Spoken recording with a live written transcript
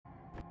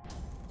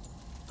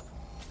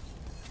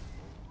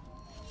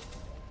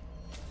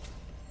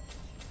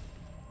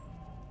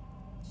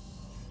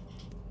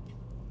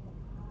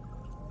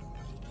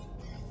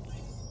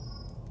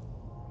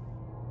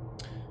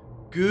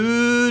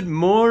Good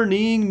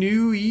morning,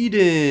 New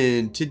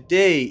Eden.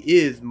 Today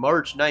is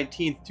March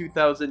 19th,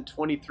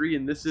 2023,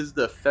 and this is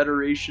the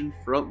Federation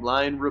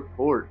Frontline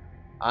Report.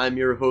 I'm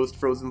your host,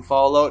 Frozen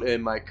Fallout,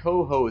 and my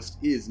co-host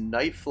is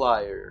Night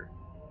Flyer.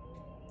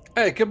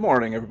 Hey, good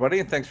morning,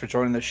 everybody, and thanks for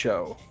joining the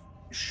show.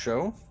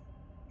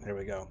 There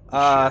we go.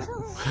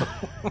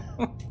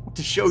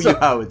 To show you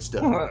how it's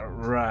done.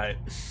 Right.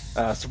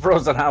 So,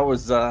 Frozen, how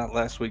was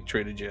last week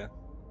treated you?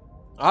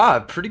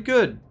 Pretty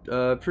good.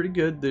 Pretty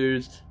good.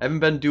 I haven't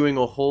been doing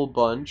a whole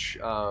bunch,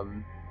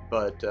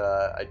 but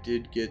I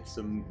did get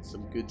some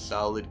good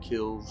solid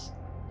kills.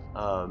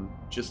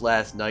 Just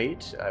last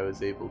night, I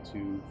was able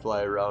to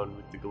fly around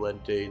with the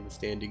Galente and the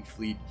Standing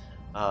Fleet.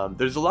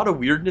 There's a lot of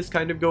weirdness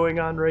kind of going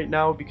on right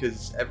now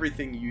because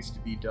everything used to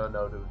be done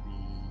out of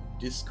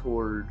the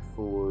Discord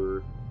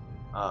for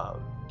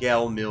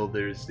Gal Mill.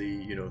 There's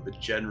the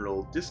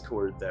general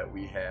Discord that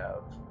we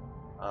have.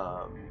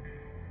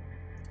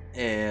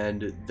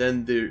 And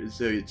then it's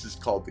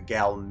just called the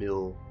Gal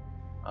Mill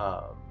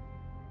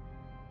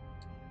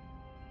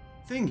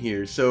thing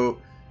here.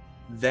 So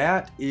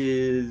that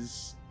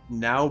is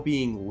now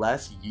being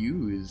less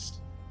used.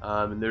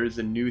 And there's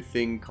a new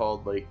thing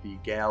called like the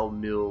Gal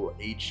Mill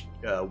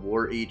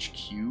War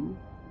HQ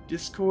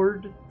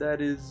Discord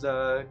that is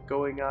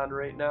going on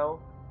right now.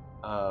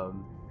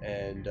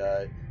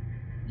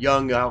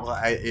 Young,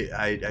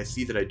 I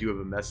see that I do have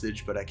a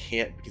message, but I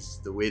can't because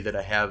the way that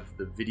I have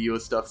the video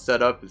stuff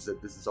set up is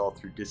that this is all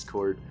through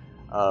Discord.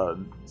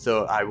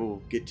 So I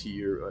will get to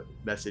your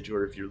message,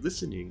 or if you're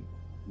listening,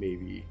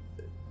 maybe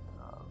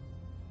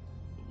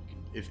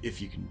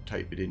if you can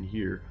type it in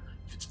here,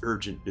 if it's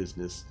urgent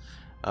business.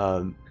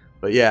 But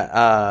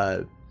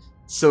yeah,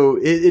 so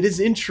it is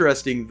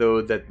interesting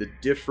though that the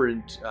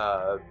different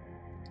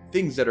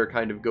things that are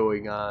kind of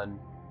going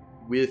on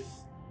with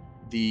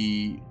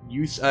the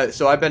use.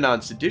 So I've been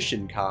on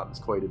Sedition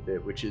comms quite a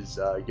bit, which is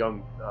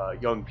young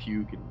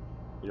Puke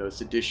and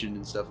Sedition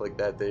and stuff like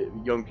that.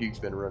 Young Puke's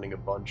been running a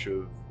bunch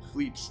of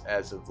fleets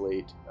as of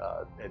late,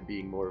 and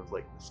being more of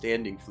like the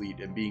Standing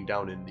Fleet and being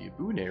down in the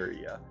Aboon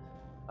area,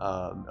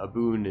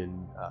 Aboon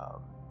and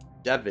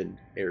Devon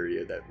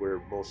area, where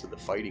most of the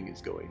fighting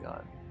is going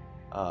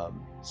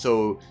on.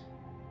 So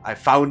I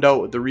found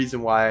out the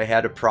reason why I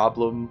had a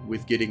problem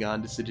with getting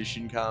onto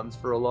Sedition comms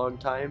for a long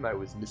time. I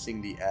was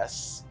missing the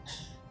S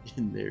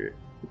in there.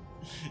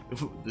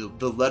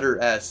 the letter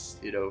S,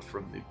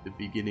 from the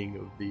beginning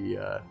of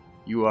the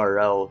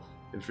URL.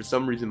 And for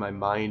some reason my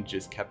mind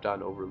just kept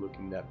on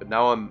overlooking that. But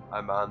now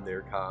I'm on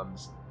their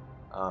comms.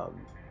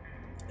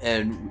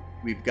 And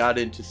we've got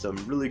into some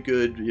really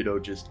good,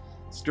 just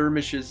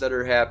skirmishes that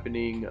are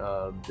happening.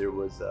 There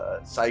was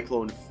a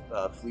Cyclone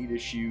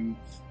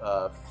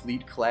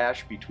fleet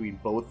clash between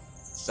both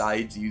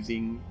sides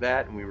using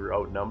that, and we were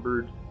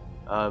outnumbered,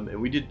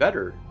 and we did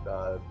better.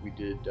 We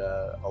did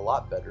a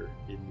lot better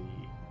in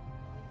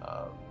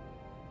the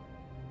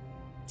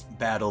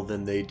battle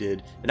than they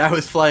did, and I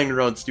was flying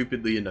around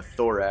stupidly in a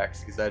Thorax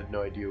because I had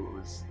no idea what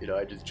was,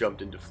 I just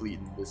jumped into fleet,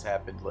 and this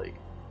happened like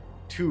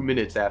 2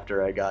 minutes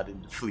after I got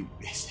into fleet,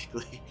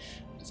 basically.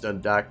 Just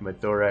undocked my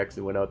Thorax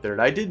and went out there,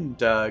 and I didn't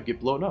get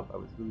blown up. I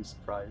was really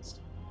surprised.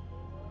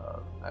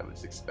 I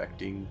was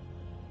expecting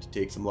to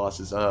take some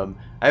losses. I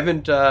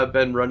haven't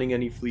been running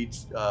any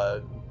fleets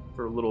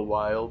for a little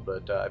while,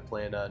 but I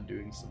plan on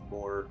doing some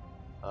more.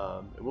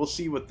 And we'll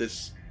see what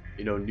this,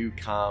 new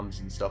comms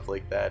and stuff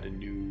like that, and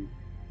new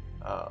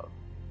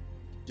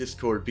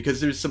Discord, because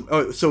there's some.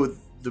 Oh, so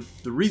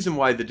the reason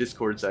why the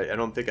Discords, I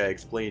don't think I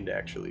explained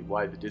actually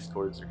why the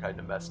Discords are kind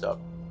of messed up.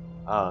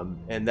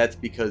 And that's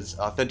because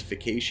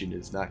authentication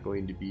is not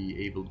going to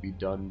be able to be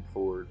done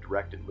for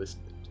direct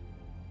enlistment.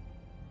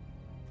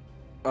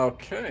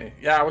 Okay.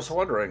 Yeah, I was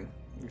wondering.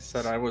 You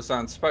said I was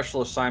on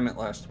special assignment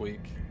last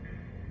week,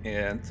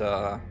 and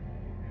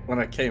when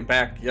I came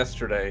back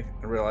yesterday,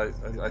 I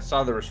realized I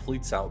saw there was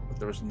fleets out, but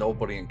there was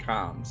nobody in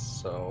comms,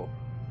 so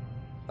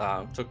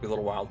it took me a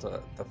little while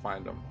to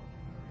find them.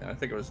 And I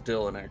think it was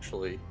Dylan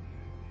actually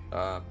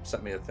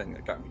sent me a thing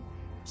that got me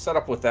set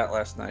up with that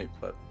last night,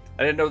 but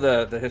I didn't know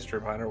the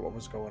history behind it or what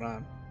was going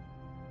on.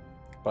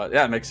 But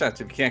yeah, it makes sense.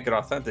 If you can't get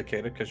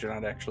authenticated because you're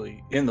not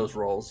actually in those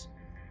roles,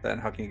 then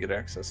how can you get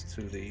access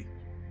to the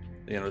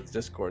the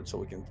Discord so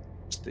we can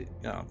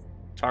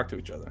talk to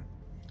each other?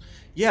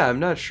 Yeah, I'm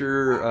not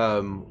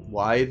sure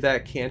why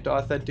that can't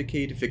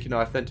authenticate. If it can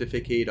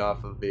authenticate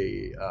off of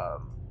a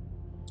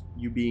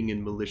you being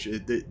in militia,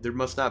 there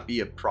must not be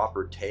a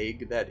proper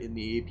tag that in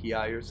the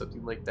API or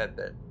something like that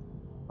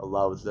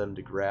allows them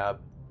to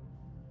grab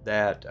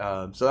that.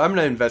 So I'm going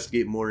to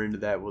investigate more into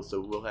that.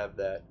 We'll have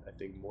that, I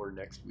think, more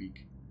next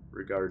week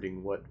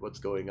regarding what's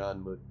going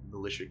on with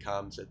militia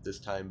comms at this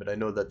time. But I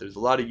know that there's a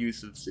lot of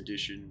use of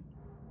Sedition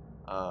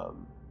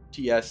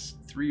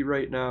TS3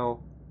 right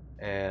now,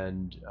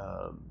 and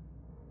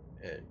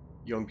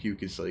Young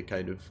Puke is like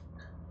kind of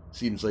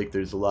seems like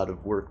there's a lot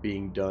of work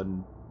being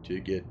done to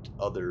get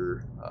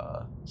other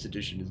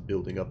Sedition is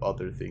building up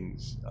other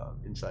things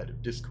inside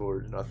of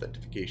Discord and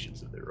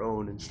authentications of their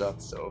own and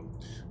stuff. So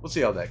we'll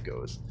see how that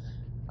goes.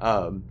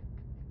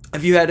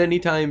 Have you had any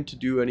time to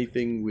do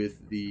anything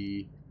with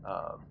the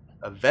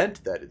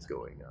event that is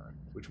going on,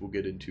 which we'll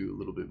get into a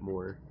little bit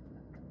more?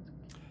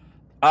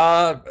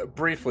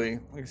 Briefly,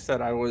 like I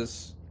said, I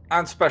was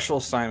on special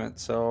assignment,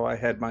 so I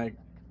had my,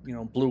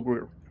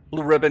 blue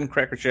ribbon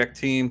Crackerjack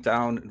team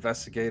down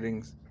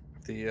investigating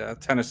the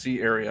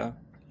Tennessee area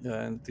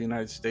in the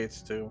United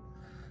States to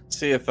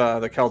see if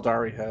the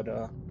Kaldari had,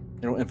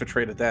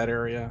 infiltrated that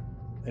area,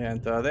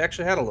 and they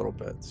actually had a little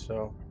bit.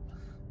 So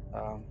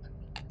um,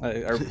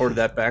 I reported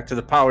that back to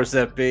the powers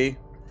that be,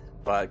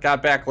 but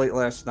got back late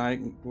last night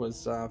and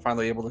was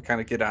finally able to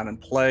kind of get on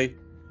and play.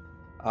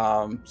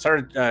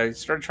 Started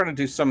trying to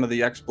do some of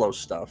the Explo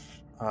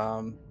stuff,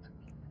 and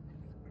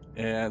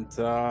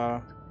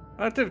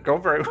it did go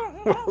very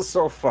well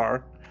so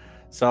far.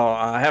 So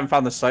I haven't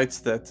found the sites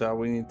that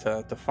we need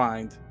to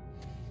find.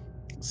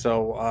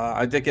 So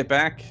I did get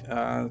back,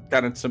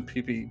 got in some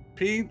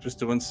PvP, just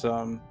doing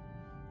some,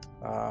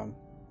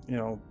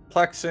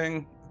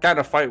 plexing. Got in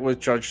a fight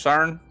with Judge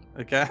Sarn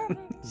again.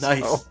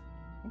 Nice. So,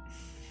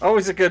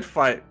 always a good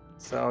fight.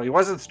 So he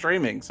wasn't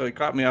streaming, so he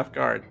caught me off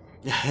guard.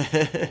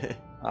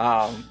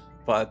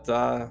 But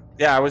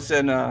I was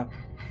in a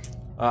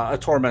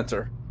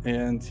Tormentor,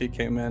 and he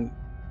came in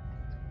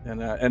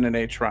an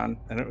H-Ron,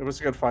 and it was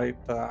a good fight.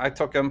 I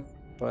took him,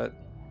 but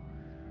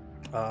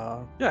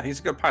he's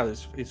a good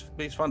pilot.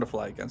 He's fun to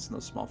fly against in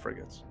those small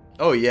frigates.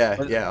 Oh yeah,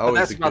 but, yeah,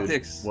 always a good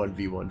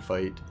 1v1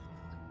 fight.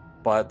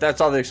 But that's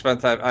all the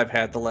expense I've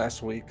had the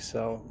last week,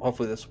 so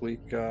hopefully this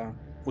week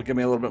will give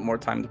me a little bit more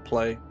time to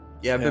play.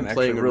 Yeah, I've been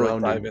playing really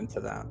around dive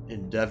into that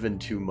in Devon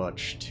too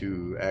much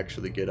to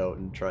actually get out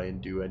and try and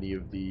do any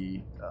of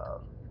the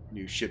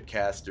new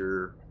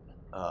shipcaster.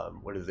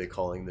 What are they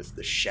calling this?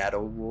 The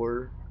Shadow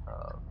War,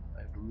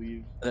 I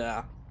believe.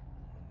 Yeah,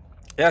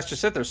 it's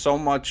just that there's so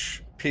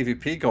much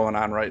PvP going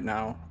on right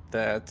now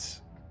that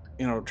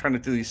trying to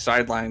do these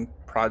sideline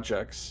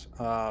projects.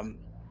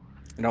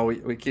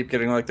 We keep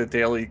getting like the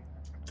daily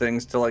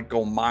things to like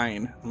go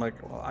mine. I'm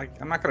like, well,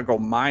 I'm not gonna go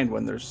mine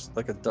when there's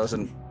like a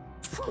dozen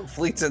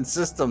fleets in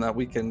system that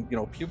we can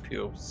pew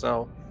pew.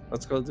 So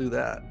let's go do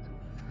that.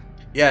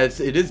 Yeah, it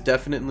is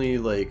definitely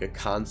like a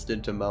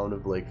constant amount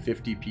of like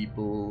 50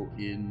 people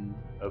in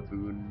a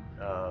boon,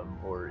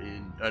 or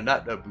in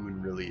not a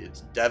boon really.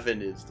 It's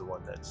Devon is the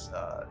one that's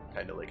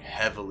kind of like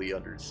heavily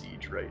under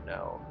siege right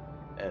now,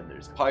 and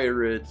there's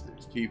pirates,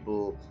 there's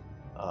people,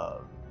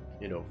 for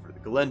the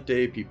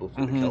Galente, people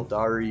for the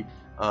Kaldari.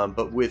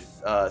 But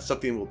with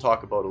something we'll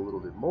talk about a little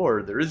bit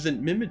more, there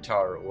isn't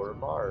Mimitar or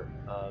Amar.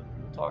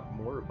 We'll talk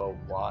more about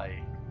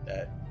why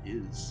that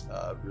is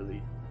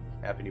really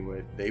happening.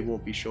 With they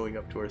won't be showing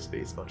up to our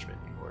space much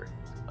anymore.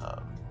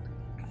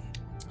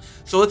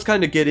 So let's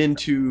kind of get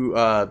into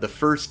the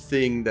first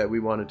thing that we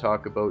want to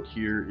talk about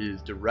here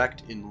is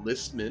direct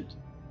enlistment.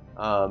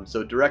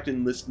 So direct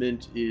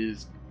enlistment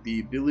is the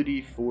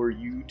ability for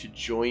you to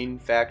join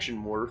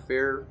faction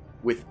warfare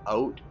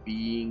without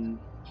being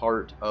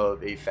part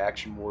of a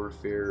faction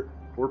warfare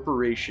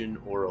corporation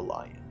or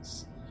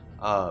alliance.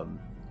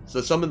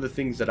 So some of the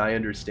things that I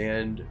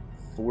understand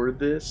for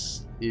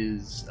this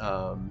is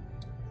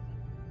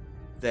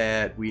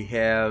that we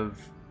have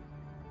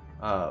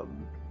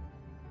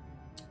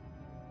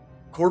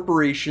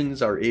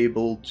corporations are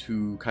able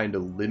to kind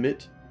of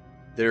limit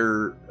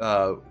their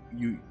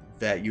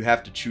you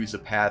have to choose a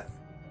path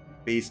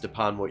based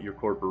upon what your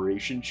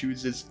corporation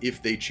chooses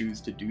if they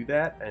choose to do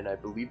that, and I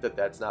believe that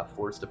that's not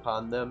forced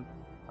upon them.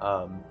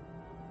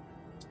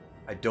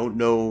 I don't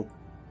know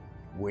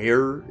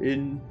where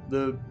in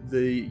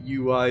the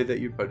UI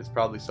that but it's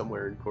probably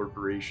somewhere in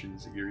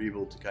corporations that you're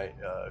able to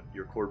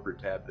your corporate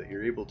tab that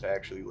you're able to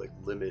actually like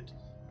limit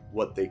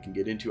what they can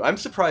get into. I'm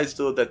surprised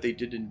though that they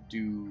didn't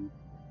do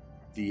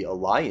the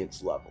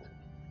alliance level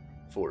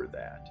for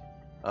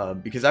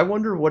that, because I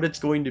wonder what it's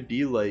going to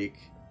be like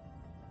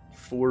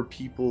for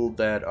people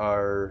that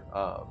are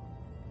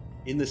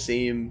in the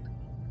same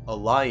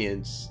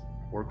alliance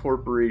or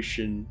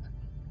corporation,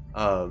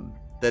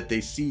 that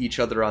they see each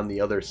other on the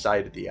other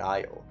side of the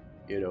aisle.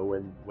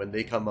 When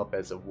they come up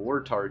as a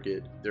war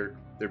target, they're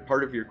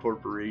part of your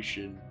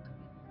corporation.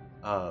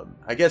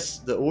 I guess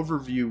the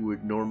overview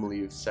would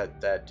normally have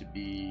set that to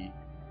be,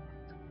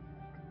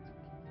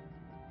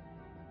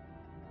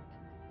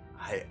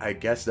 I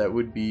guess that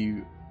would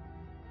be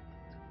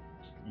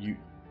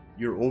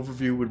your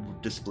overview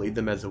would display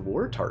them as a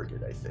war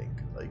target, I think,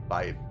 like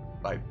by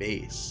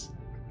base.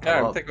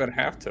 Yeah, I think it would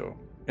have to.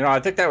 I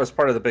think that was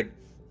part of the big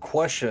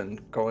question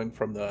going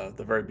from the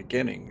very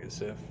beginning,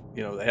 is if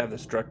they have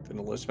this direct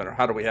enlistment, or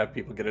how do we have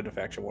people get into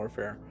faction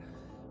warfare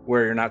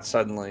where you're not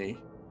suddenly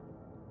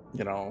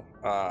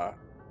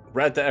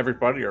red to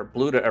everybody or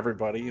blue to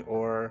everybody,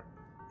 or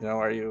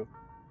are you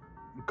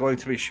going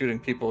to be shooting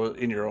people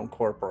in your own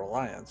corp or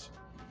alliance?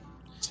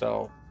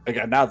 So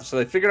again, so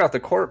they figured out the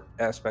corp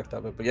aspect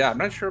of it, but yeah, I'm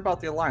not sure about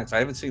the alliance. I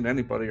haven't seen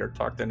anybody or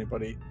talked to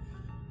anybody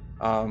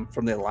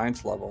from the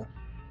alliance level.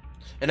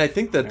 And I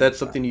think that's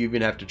something you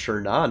even have to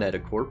turn on at a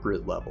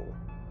corporate level.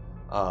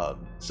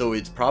 So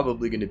it's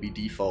probably going to be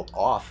default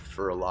off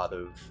for a lot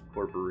of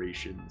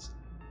corporations.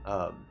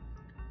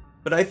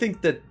 But I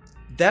think that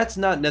that's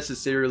not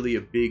necessarily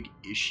a big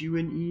issue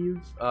in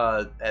Eve,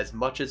 as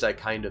much as I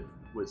kind of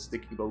was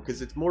thinking about,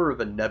 because it's more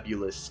of a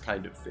nebulous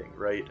kind of thing,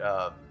 right?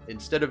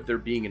 Instead of there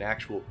being an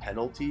actual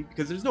penalty,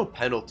 because there's no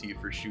penalty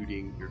for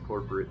shooting your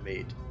corporate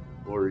mate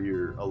or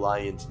your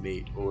alliance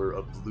mate or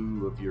a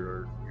blue of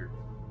your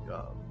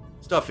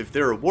stuff. If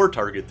they're a war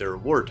target, they're a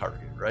war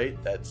target,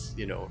 right? That's,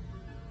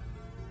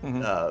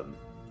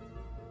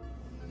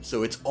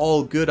 so it's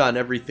all good on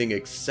everything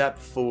except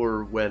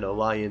for when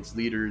alliance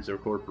leaders or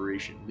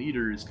corporation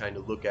leaders kind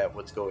of look at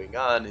what's going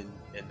on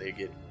and they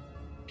get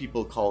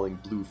people calling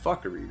blue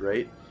fuckery,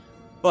 right?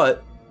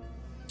 But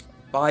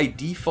by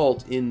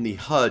default in the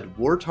HUD,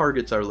 war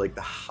targets are like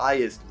the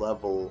highest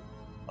level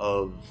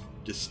of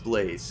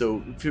display.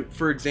 So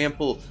for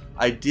example,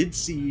 I did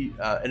see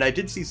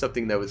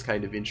something that was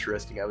kind of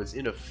interesting. I was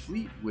in a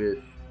fleet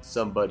with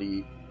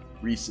somebody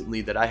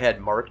recently that I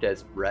had marked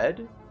as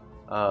red,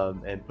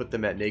 and put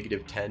them at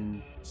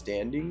 -10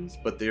 standings,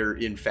 but they're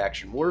in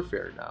faction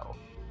warfare now.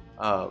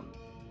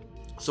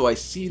 So I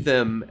see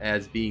them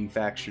as being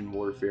faction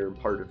warfare and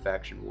part of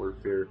faction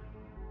warfare,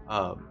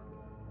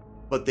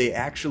 but they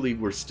actually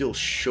were still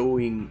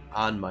showing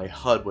on my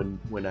HUD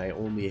when I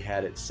only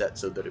had it set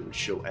so that it would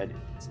show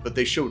enemies. But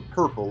they showed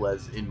purple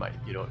as in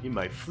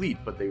my fleet,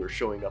 but they were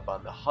showing up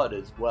on the HUD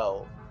as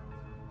well.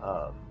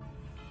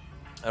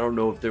 I don't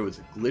know if there was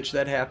a glitch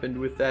that happened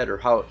with that or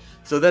how.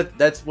 So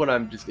that's what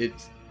I'm just.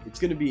 It's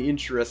going to be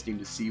interesting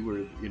to see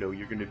where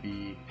you're going to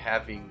be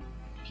having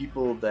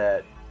people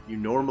that you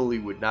normally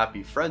would not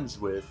be friends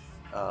with,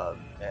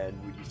 and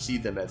when you see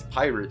them as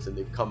pirates and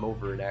they've come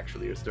over and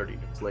actually are starting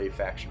to play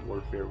faction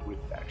warfare with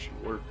faction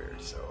warfare.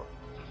 So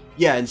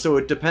yeah, and so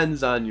it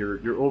depends on your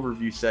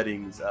overview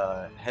settings.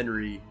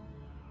 Henry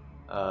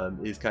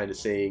is kind of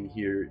saying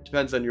here, it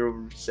depends on your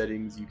overview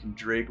settings. You can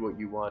drag what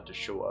you want to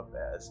show up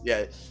as.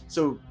 Yeah,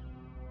 so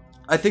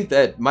I think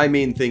that my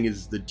main thing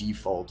is the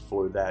default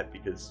for that,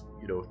 because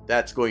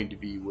that's going to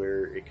be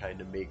where it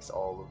kind of makes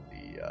all of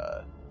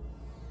the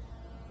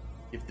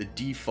if the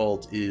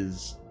default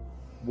is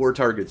war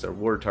targets are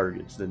war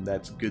targets, then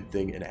that's a good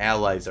thing, and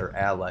allies are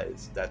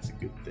allies, that's a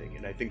good thing.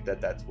 And I think that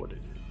that's what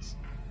it is.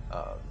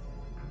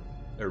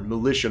 Or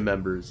militia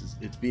members,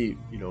 it's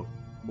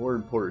more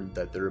important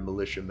that they're a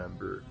militia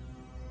member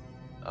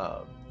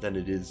than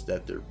it is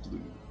that they're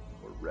blue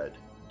or red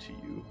to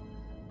you.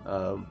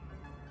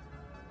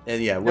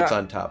 And yeah, what's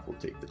on top will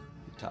take the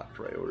top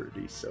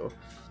priority. So.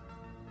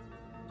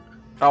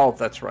 Oh,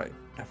 that's right.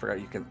 I forgot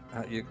you can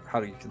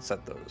how you can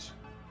set those.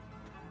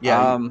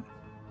 Yeah.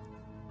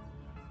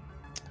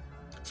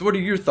 So what are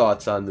your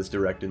thoughts on this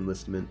direct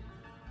enlistment?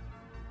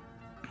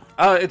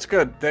 It's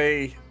good.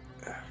 They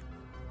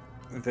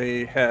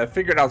have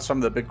figured out some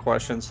of the big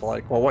questions,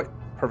 like, well, what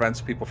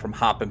prevents people from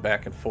hopping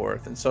back and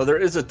forth? And so there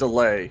is a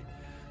delay.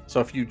 So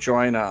if you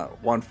join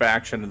one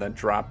faction and then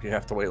drop, you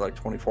have to wait like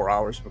 24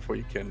 hours before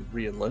you can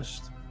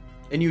re-enlist.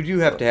 And you do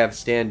have to have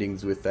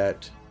standings with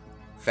that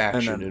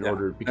faction in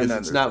order, because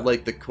it's not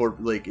like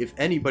like if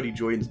anybody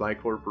joins my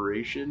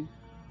corporation,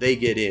 they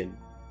get in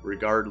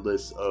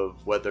regardless of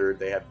whether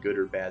they have good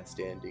or bad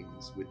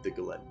standings with the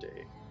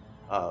Galente.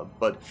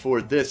 But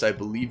for this, I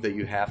believe that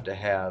you have to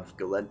have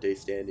Galente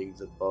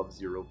standings above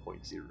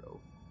 0.0,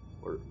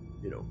 or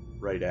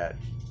right at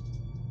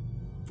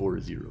 4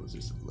 zeros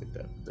or something like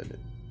that. Then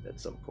at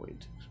some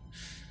point.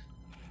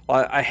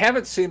 Well, I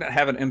haven't seen it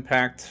have an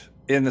impact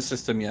in the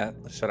system yet.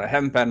 Like I said, I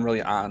haven't been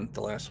really on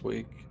the last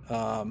week,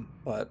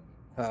 but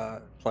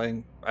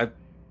playing. I've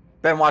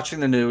been watching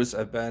the news.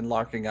 I've been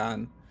logging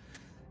on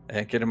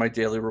and getting my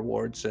daily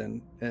rewards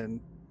and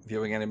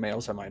viewing any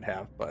mails I might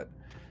have. But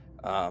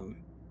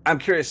I'm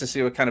curious to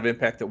see what kind of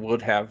impact it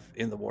would have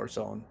in the war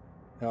zone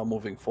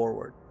moving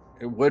forward.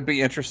 It would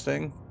be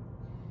interesting,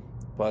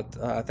 but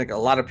I think a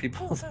lot of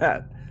people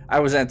that I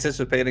was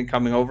anticipating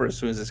coming over as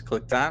soon as this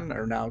clicked on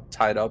are now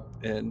tied up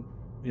in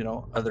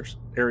other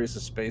areas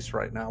of space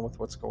right now with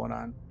what's going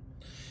on.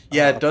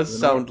 Yeah, it does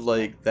sound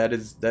like that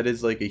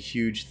is like a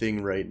huge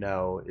thing right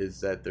now, is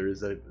that there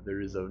is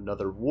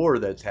another war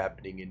that's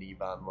happening in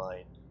EVE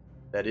Online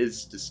that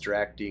is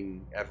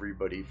distracting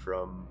everybody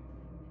from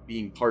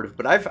being part of.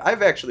 But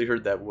I've actually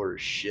heard that war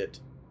is shit.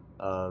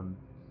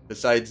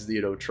 Besides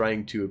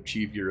trying to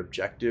achieve your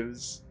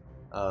objectives,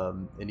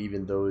 and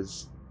even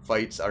those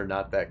fights are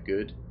not that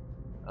good.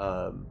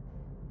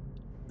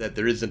 That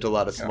there isn't a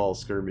lot of small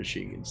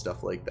skirmishing and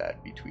stuff like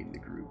that between the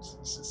groups.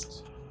 It's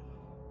just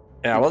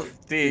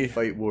the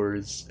fight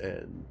wars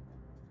and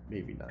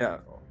maybe not. Yeah.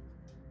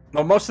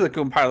 Well, most of the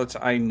Goon pilots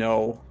I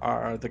know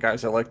are the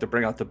guys that like to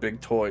bring out the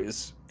big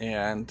toys,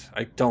 and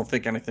I don't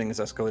think anything has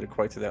escalated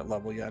quite to that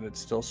level yet. It's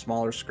still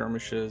smaller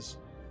skirmishes.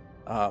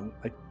 I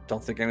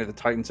don't think any of the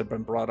Titans have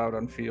been brought out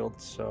on field,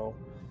 so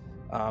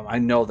I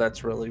know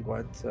that's really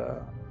what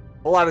a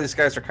lot of these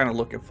guys are kind of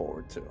looking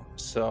forward to.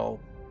 So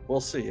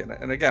we'll see.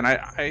 And again,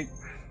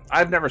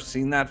 I've never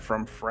seen that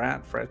from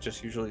Frat. Frat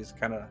just usually is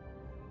kind of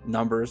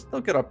numbers.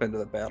 They'll get up into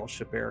the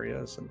battleship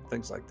areas and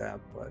things like that,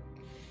 but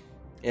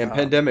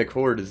Pandemic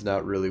Horde is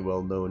not really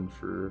well known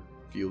for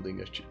fielding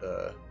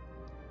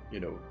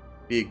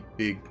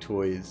big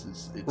toys.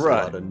 It's a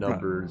Right, lot of right.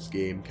 numbers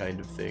game kind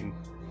of thing.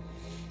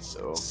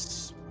 So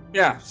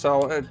Yeah,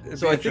 so it'd be I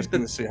think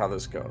interesting that, to see how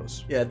this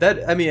goes. yeah,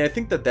 I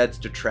think that that's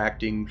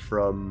detracting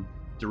from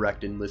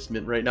direct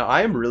enlistment right now.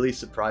 I am really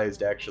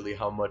surprised actually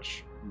how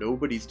much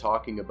nobody's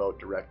talking about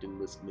direct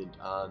enlistment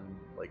on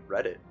like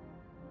Reddit.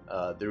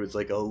 There was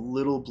like a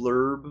little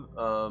blurb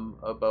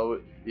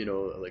about,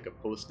 like a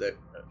post that,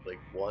 like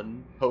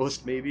one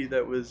post maybe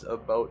that was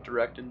about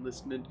direct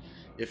enlistment.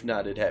 If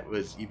not,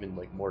 was even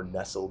like more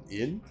nestled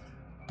in.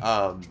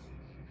 Um,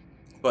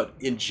 but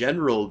in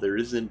general, there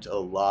isn't a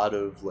lot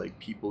of like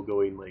people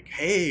going like,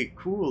 "Hey,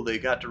 cool, they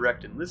got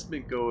direct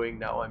enlistment going.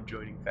 Now I'm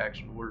joining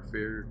faction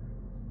warfare."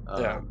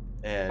 Yeah.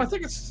 I And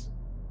think it's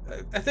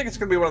I think it's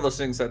going to be one of those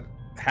things that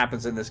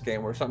happens in this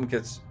game where something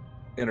gets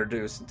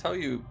introduced until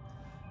you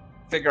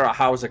figure out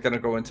how is it going to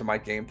go into my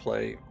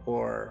gameplay,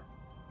 or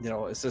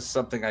is this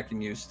something I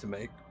can use to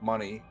make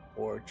money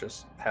or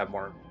just have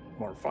more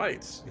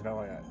fights.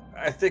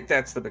 I think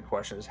that's the big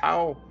question: is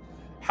how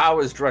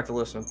is direct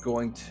enlistment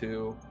going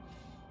to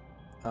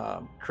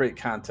create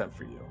content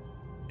for you?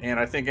 And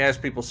I think as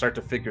people start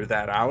to figure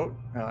that out,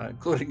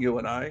 including you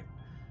and I,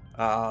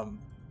 um,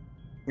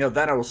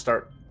 then it will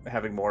start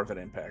having more of an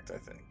impact, I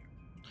think.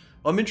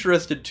 I'm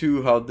interested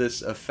too how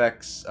this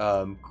affects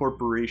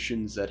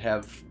corporations that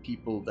have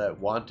people that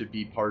want to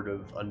be part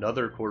of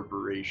another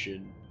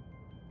corporation,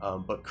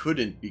 but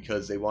couldn't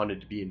because they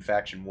wanted to be in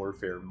faction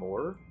warfare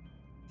more.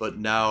 But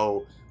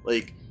now,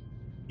 like,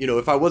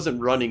 if I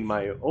wasn't running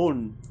my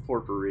own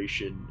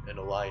corporation and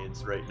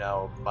alliance right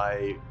now,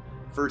 my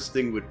first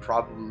thing would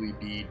probably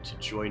be to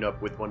join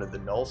up with one of the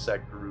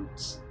nullsec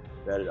groups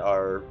that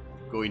are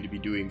going to be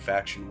doing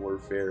faction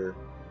warfare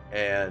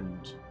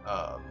and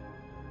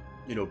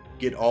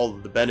get all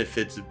of the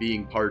benefits of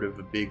being part of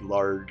a big,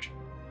 large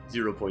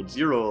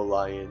 0.0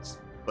 alliance,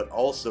 but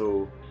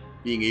also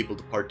being able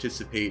to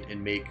participate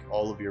and make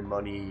all of your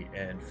money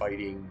and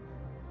fighting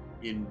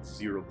in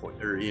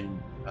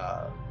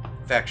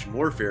faction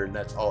warfare, and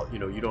that's all.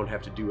 You don't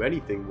have to do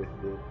anything with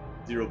the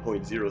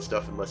 0.0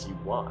 stuff unless you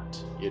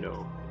want.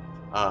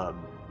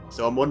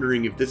 So I'm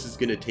wondering if this is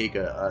going to take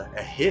a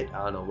hit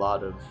on a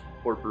lot of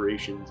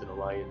corporations and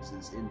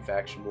alliances in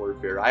faction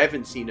warfare. I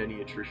haven't seen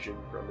any attrition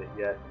from it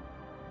yet.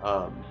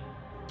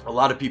 A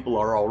lot of people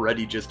are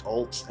already just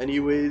alts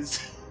anyways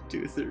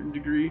to a certain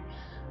degree.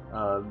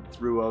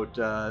 Throughout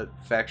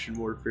faction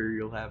warfare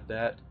you'll have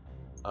that,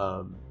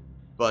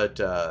 but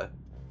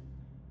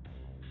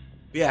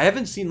yeah, I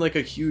haven't seen like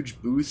a huge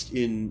boost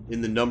in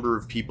the number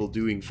of people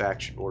doing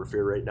faction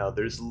warfare right now.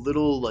 There's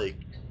little, like,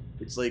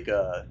 it's like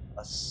a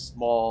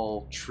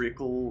small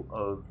trickle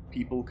of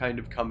people kind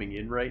of coming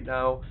in right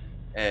now,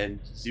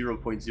 and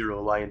 0.0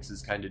 Alliance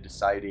is kind of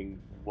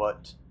deciding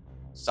what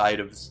side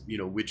of,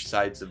 which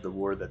sides of the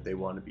war that they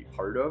want to be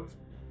part of.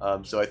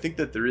 So I think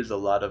that there is a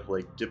lot of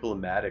like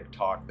diplomatic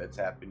talk that's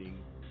happening,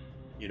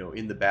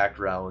 in the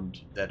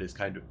background that is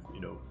kind of,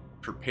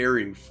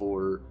 preparing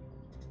for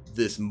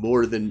this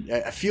more than,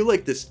 I feel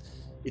like this,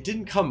 it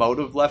didn't come out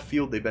of left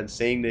field. They've been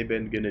saying they've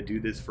been going to do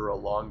this for a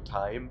long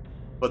time,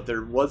 but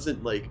there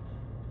wasn't like,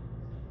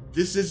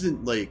 this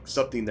isn't like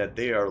something that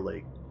they are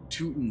like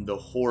tooting the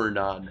horn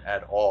on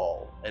at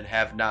all and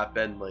have not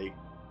been like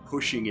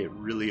pushing it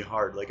really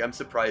hard. Like, I'm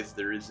surprised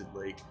there isn't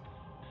like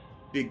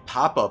big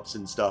pop-ups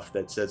and stuff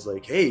that says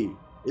like, hey,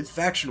 it's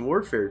faction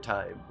warfare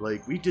time.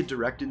 Like, we did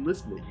direct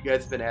enlistment. You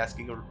guys have been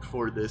asking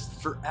for this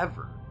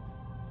forever.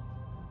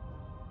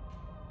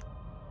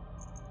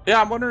 Yeah,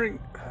 I'm wondering.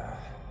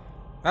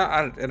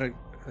 I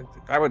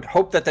would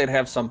hope that they'd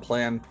have some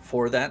plan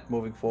for that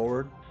moving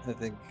forward. I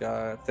think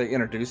if they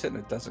introduce it and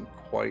it doesn't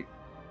quite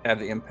have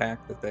the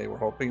impact that they were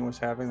hoping it was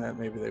having, that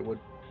maybe they would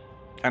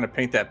kind of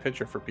paint that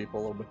picture for people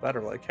a little bit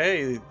better. Like,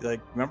 hey, like,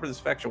 remember this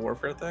faction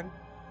warfare thing?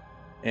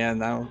 And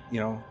now,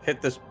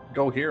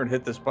 go here and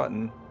hit this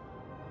button,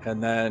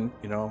 and then,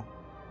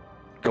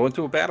 go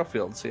into a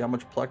battlefield and see how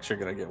much plex you're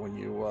going to get when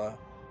you,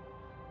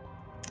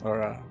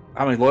 or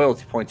how many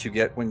loyalty points you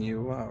get when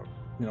you,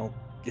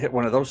 hit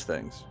one of those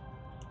things.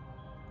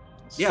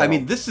 Yeah, so, I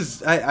mean, this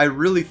is, I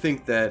really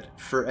think that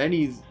for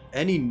any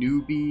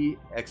newbie,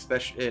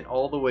 especially, and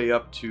all the way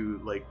up to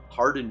like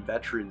hardened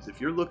veterans, if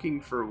you're looking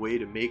for a way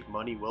to make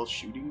money while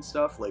shooting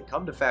stuff, like,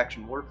 come to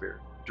faction warfare.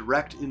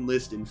 Direct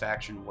enlist in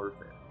faction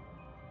warfare.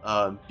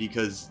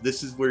 Because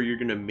this is where you're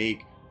going to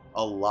make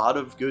a lot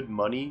of good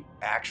money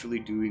actually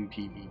doing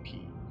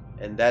PvP.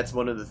 And that's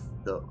one of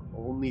the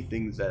only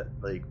things that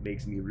like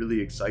makes me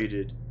really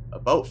excited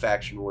about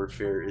faction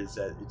warfare, is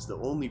that it's the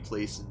only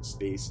place in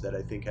space that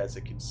I think has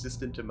a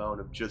consistent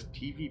amount of just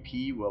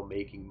PvP while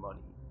making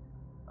money.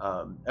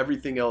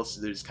 Everything else,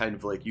 there's kind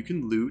of like, you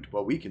can loot,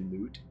 well, we can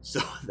loot,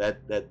 so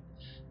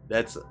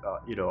that's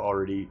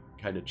already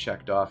kind of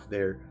checked off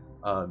there.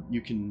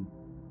 You can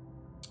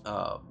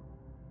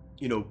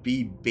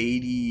be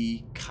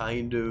baity,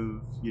 kind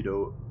of,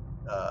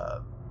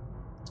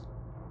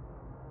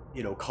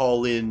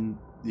 call in,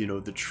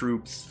 the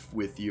troops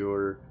with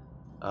your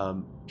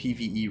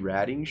PvE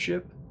ratting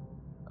ship.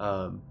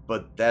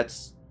 But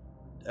that's,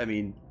 I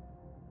mean,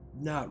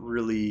 not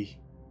really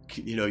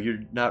you're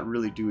not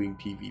really doing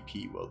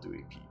PvP while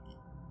doing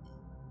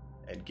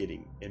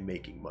PvE and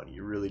making money.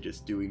 You're really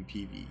just doing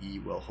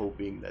PvE while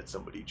hoping that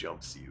somebody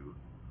jumps you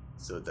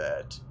so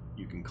that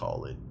you can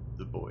call in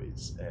the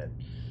boys. And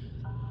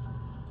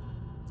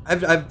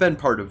I've been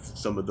part of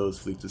some of those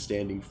fleets, the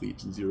standing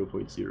fleets in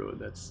 0.0,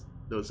 and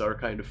those are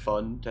kind of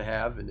fun to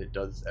have, and it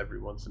does every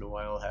once in a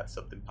while have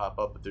something pop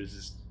up, but there's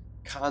this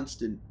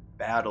constant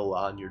battle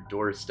on your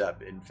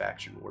doorstep in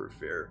faction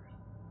warfare.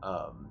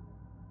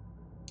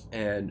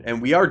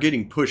 And we are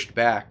getting pushed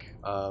back.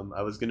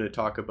 I was going to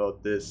talk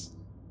about this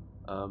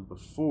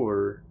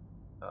before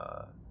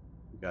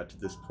we got to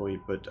this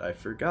point, but I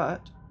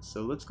forgot.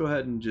 So let's go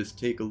ahead and just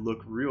take a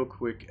look real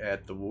quick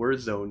at the war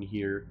zone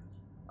here.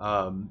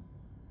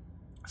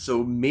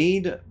 So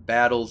main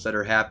battles that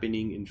are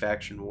happening in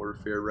faction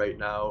warfare right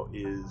now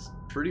is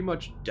pretty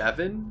much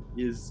Devon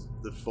is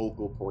the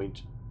focal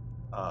point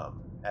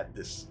at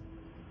this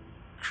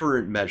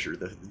current measure,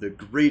 the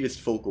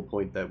greatest focal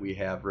point that we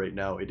have right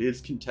now. It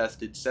is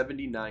contested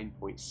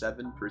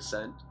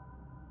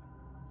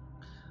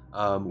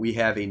 79.7%. We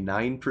have a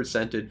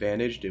 9%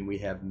 advantage, and we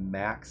have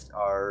maxed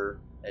our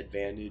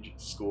advantage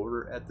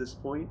score at this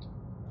point.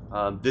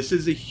 This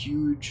is a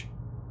huge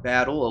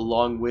battle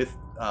along with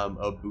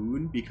a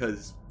boon,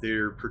 because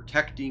they're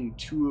protecting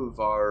two of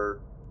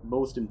our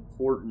most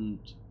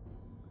important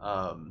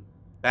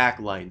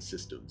backline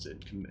systems,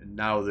 and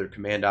now they're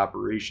command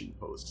operation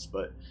posts.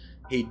 But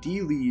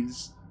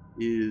Hades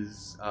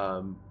is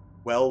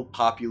well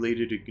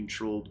populated and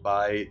controlled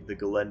by the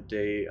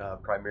Galente,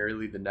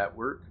 primarily the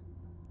network.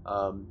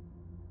 And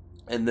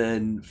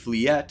then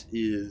Fliet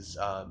is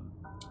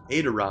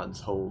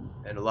Aderon's home,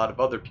 and a lot of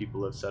other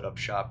people have set up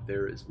shop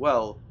there as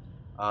well.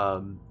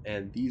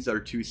 And these are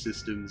two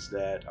systems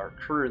that are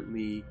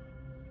currently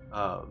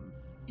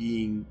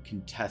being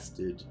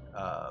contested.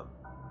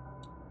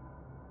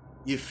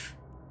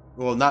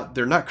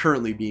 They're not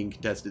currently being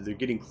contested. They're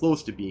getting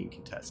close to being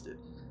contested.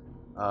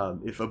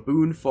 If a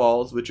boon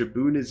falls, which a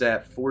boon is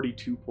at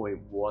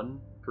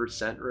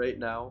 42.1% right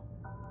now,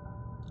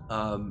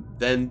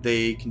 then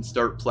they can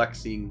start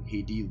plexing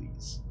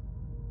Hades.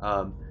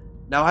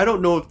 Now, I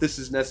don't know if this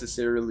is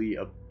necessarily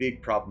a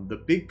big problem. The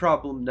big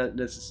problem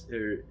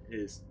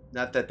is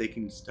not that they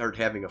can start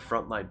having a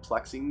frontline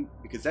plexing,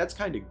 because that's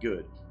kind of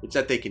good. It's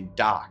that they can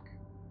dock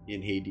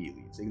in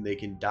Hades, and they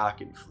can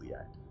dock in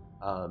Fliet.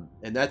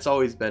 And that's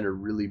always been a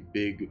really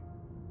big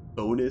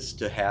bonus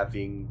to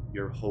having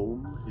your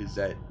home, is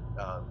that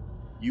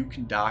you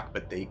can dock,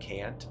 but they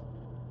can't.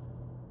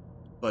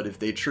 But if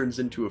they turns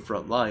into a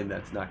front line,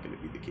 that's not going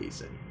to be the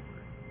case anymore.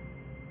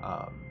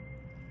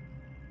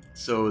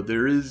 So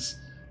there is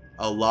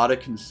a lot of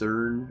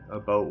concern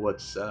about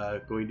what's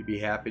going to be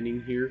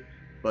happening here.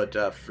 But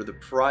for the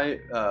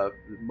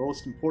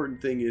most important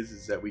thing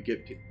is that we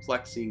get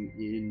plexing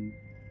in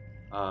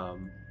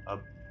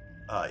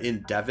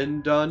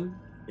Devon done.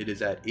 It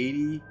is at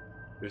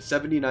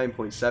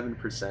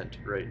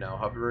 79.7% right now,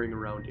 hovering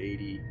around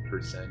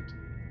 80%.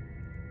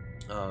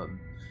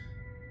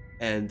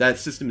 And that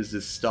system is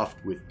just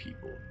stuffed with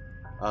people.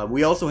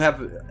 We also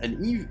have an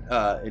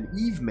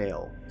Eve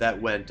mail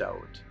that went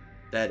out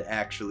that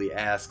actually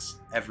asks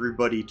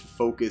everybody to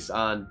focus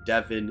on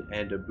Devon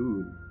and a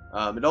boon.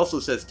 It also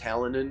says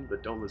Talanin,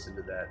 but don't listen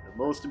to that. The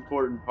most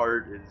important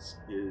part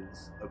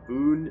is a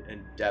boon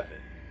and Devon.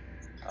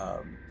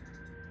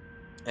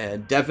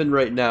 And Devon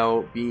right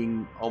now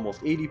being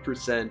almost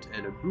 80%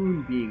 and a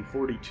boon being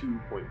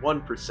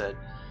 42.1%.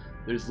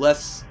 There's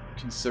less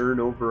concern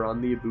over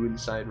on the boon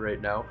side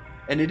right now.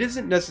 And it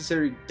isn't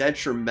necessarily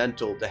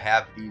detrimental to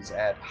have these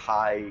at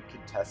high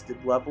contested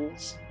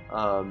levels.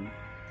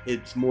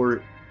 It's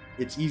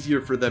easier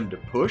for them to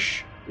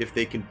push. If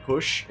they can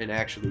push and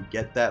actually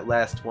get that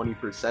last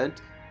 20%,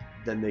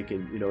 then they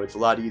can, it's a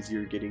lot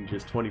easier getting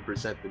just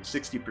 20% than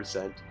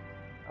 60%.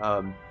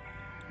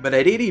 But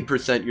at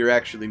 80%, you're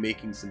actually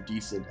making some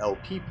decent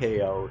LP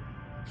payout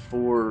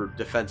for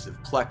defensive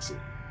plexing.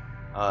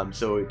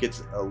 So it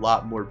gets a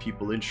lot more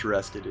people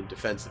interested in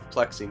defensive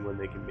plexing when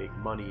they can make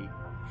money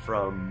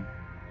from,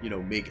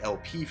 make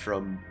LP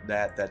from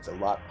that. That's a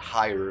lot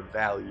higher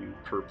value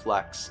per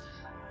plex.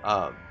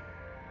 I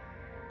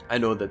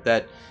know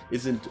that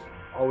isn't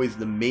always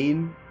the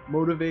main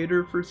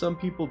motivator for some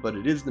people, but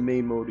it is the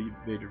main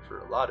motivator for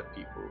a lot of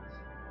people.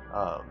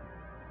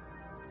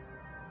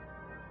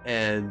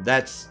 And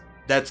that's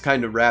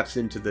kind of wraps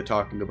into the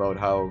talking about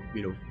how,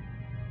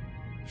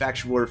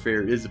 faction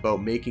warfare is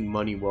about making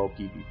money while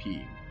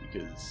PvP,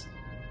 because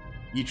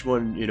each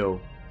one,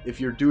 if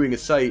you're doing a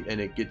site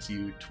and it gets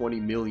you 20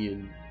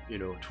 million,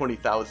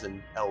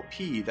 20,000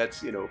 LP,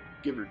 that's,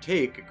 give or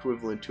take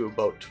equivalent to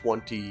about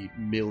 20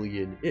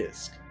 million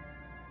ISK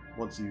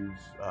once you've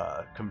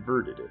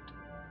converted it.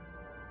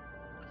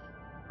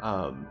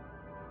 And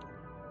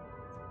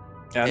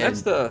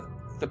that's the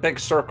big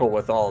circle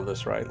with all of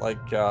this, right?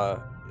 Like,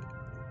 the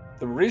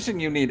reason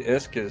you need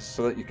ISK is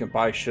so that you can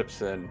buy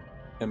ships and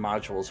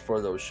modules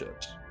for those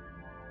ships,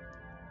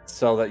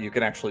 so that you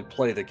can actually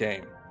play the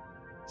game.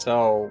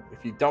 So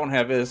if you don't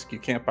have ISK, you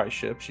can't buy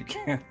ships,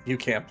 you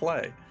can't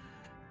play.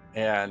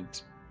 And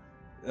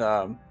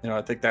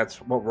I think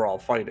that's what we're all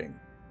fighting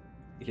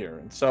here.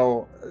 And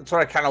so that's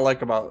what I kind of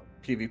like about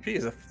PvP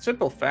is the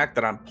simple fact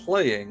that I'm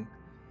playing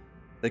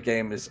the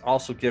game is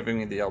also giving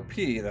me the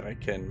LP that I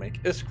can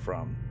make ISK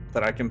from,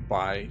 that I can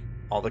buy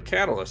all the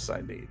catalysts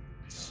I need.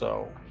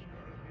 So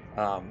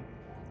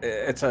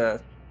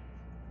it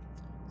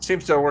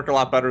seems to work a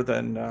lot better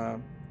than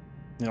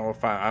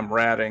if I'm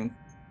ratting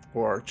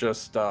or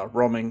just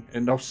roaming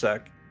in no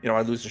sec.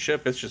 I lose the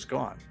ship, it's just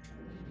gone.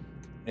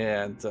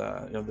 And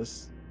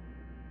this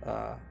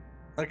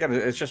again,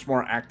 it's just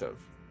more active.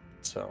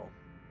 So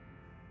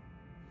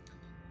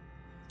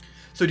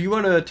do you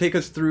want to take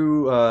us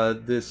through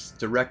this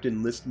direct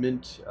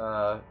enlistment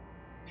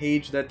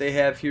page that they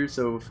have here?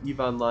 So EVE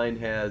Online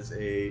has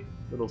a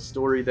little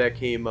story that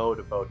came out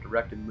about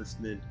direct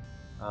enlistment.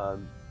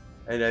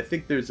 And I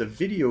think there's a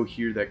video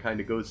here that kind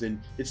of goes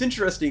in. It's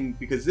interesting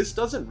because this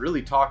doesn't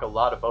really talk a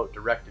lot about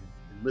direct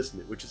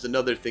enlistment, which is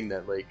another thing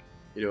that, like,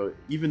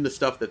 even the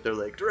stuff that they're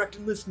like, direct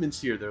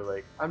enlistment's here, they're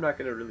like, I'm not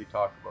going to really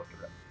talk about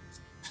direct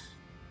enlistment.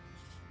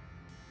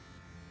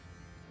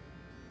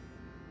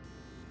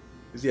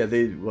 Because, yeah,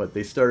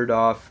 they started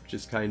off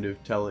just kind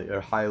of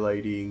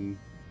highlighting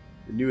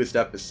the newest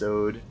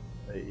episode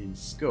in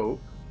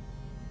scope.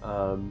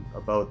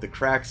 About the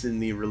cracks in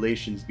the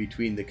relations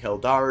between the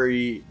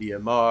Caldari, the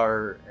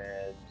Amar,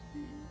 and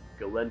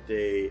the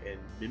Galente and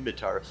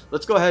Minmatar.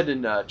 Let's go ahead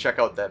and check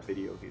out that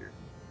video here.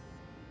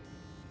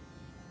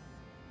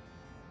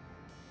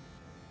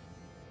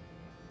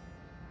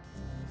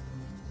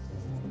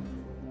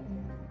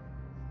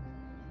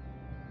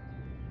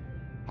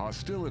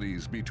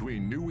 Hostilities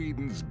between New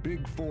Eden's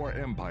Big Four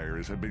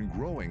empires have been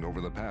growing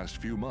over the past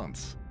few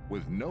months,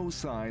 with no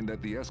sign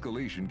that the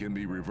escalation can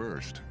be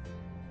reversed.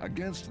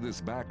 Against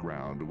this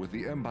background, with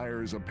the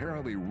empires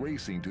apparently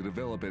racing to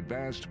develop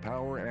advanced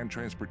power and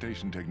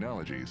transportation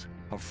technologies,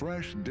 a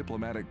fresh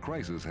diplomatic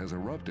crisis has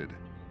erupted.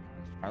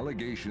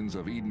 Allegations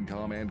of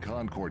Edencom and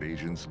Concord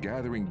agents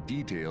gathering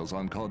details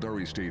on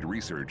Caldari State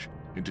research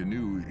into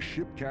new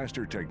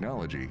shipcaster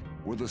technology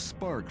were the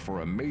spark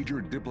for a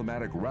major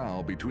diplomatic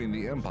row between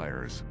the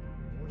empires.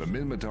 The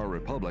Minmatar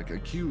Republic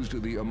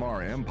accused the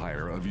Amar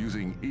Empire of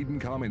using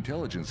Edencom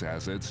intelligence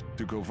assets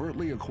to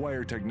covertly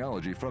acquire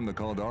technology from the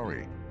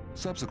Caldari.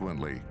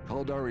 Subsequently,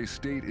 Caldari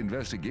State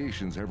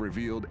investigations have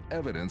revealed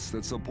evidence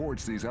that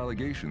supports these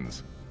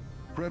allegations.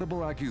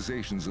 Credible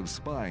accusations of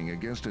spying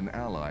against an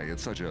ally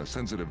at such a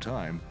sensitive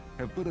time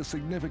have put a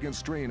significant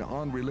strain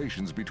on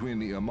relations between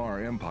the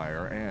Amar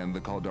Empire and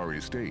the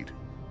Caldari State.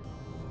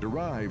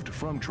 Derived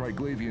from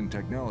Triglavian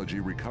technology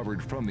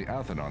recovered from the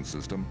Athenon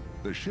system,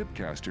 the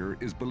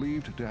shipcaster is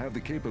believed to have the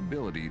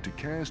capability to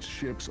cast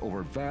ships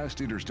over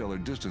vast interstellar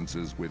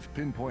distances with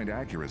pinpoint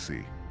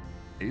accuracy.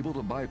 Able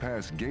to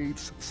bypass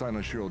gates,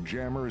 cynoshield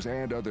jammers,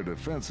 and other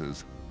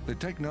defenses, the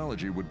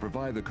technology would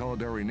provide the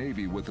Caldari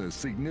Navy with a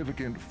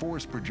significant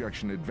force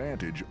projection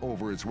advantage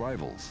over its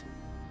rivals.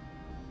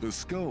 The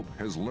Scope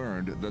has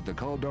learned that the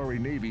Caldari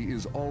Navy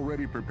is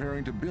already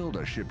preparing to build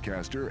a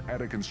shipcaster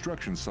at a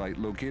construction site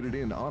located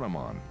in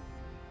Anamon.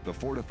 The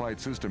fortified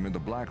system in the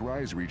Black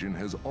Rise region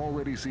has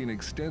already seen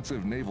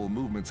extensive naval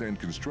movements and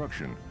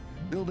construction,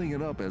 building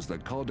it up as the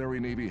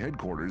Caldari Navy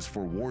headquarters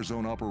for war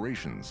zone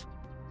operations.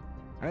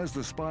 As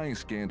the spying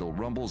scandal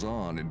rumbles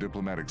on in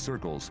diplomatic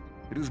circles,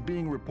 it is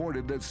being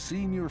reported that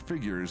senior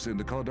figures in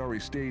the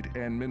Caldari State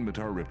and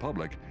Minmatar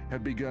Republic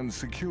have begun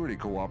security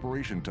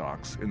cooperation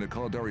talks in the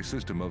Caldari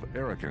system of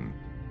Arakan,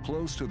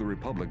 close to the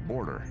Republic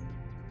border.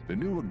 The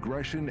new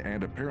aggression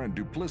and apparent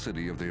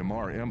duplicity of the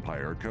Amar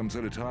Empire comes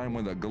at a time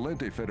when the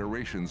Galente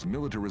Federation's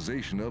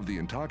militarization of the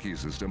Intaki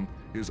system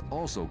is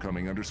also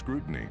coming under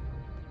scrutiny.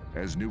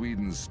 As New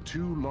Eden's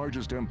two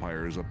largest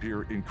empires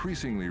appear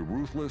increasingly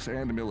ruthless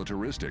and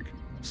militaristic,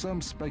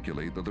 some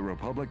speculate that the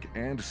Republic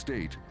and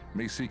State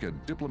may seek a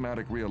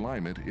diplomatic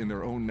realignment in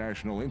their own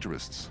national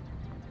interests.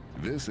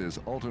 This is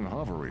Alton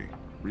Havery,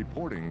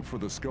 reporting for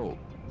The Scope.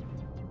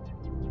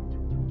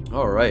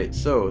 All right,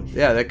 so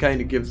yeah, that kind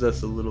of gives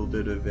us a little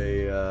bit of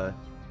a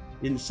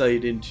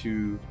insight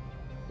into,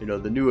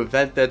 the new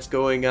event that's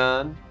going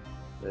on,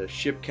 the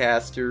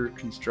shipcaster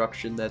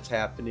construction that's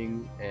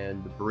happening,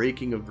 and the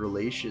breaking of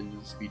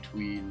relations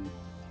between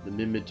the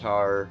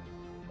Minmatar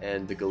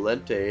and the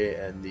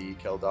Galente and the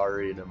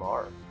Caldari and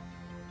Amar.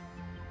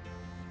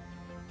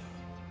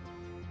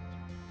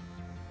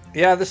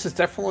 Yeah, this is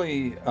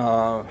definitely,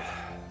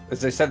 as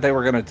they said they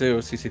were going to do,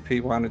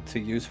 CCP wanted to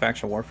use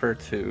faction warfare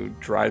to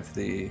drive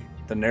the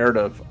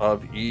narrative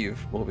of EVE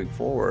moving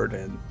forward.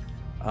 And,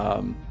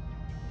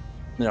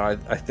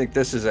 I think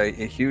this is a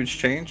huge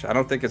change. I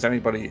don't think it's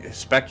anybody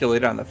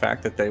speculated on the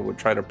fact that they would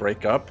try to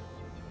break up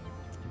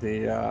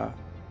the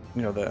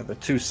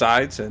two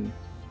sides and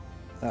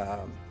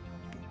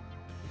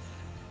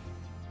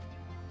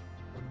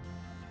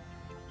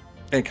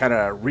kind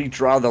of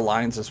redraw the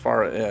lines as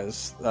far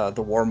as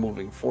the war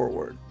moving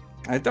forward.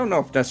 I don't know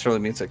if it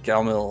necessarily means that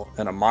Galmil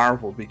and Amar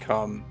will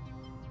become,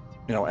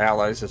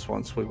 allies as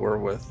once we were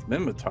with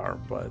Minmatar,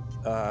 but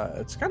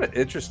it's kind of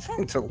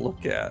interesting to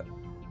look at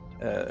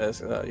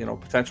as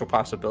potential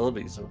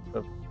possibilities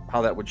of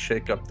how that would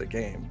shake up the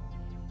game.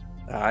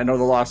 I know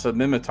the loss of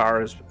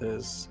Mimitar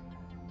is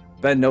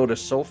been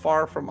noticed so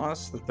far from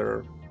us that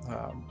there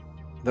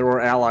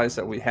were allies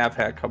that we have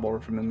had come over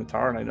from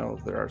Mimitar, and I know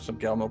there are some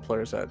Galmo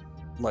players that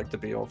like to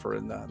be over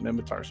in the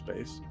Mimitar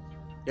space.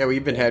 Yeah, we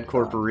even had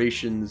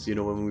corporations,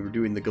 when we were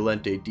doing the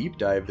Galente deep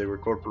dive, there were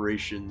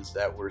corporations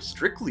that were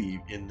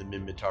strictly in the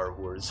Mimitar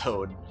war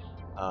zone,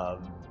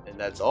 and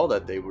that's all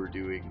that they were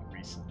doing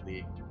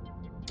recently.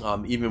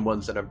 Even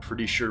ones that I'm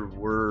pretty sure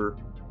were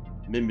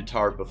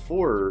Mimitar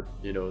before,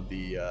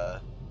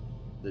 the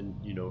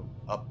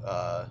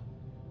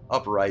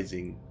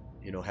uprising,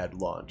 had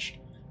launched.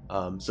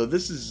 So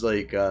this is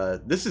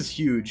this is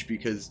huge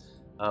because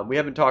we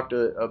haven't talked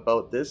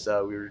about this. We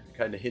were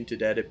kind of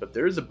hinted at it, but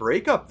there is a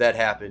breakup that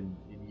happened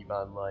in EVE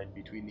Online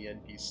between the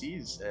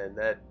NPCs, and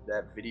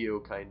that video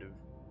kind of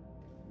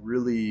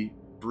really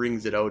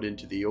brings it out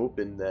into the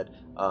open that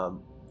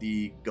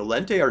the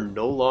Galente are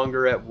no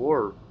longer at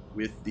war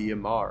with the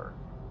Amar,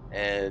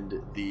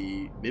 and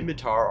the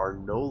Mimitar are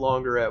no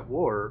longer at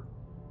war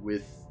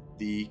with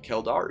the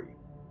Keldari.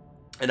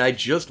 And I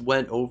just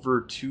went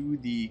over to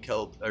the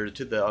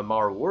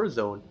Amar war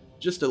zone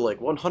just to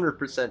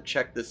 100%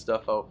 check this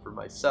stuff out for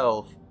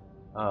myself,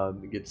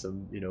 and get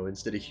some,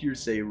 instead of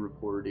hearsay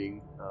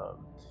reporting,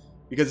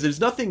 because there's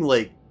nothing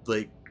like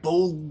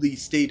boldly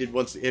stated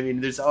once. I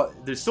mean,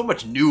 there's so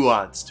much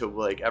nuance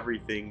to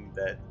everything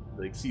that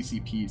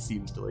CCP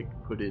seems to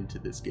put into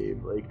this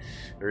game,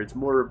 or it's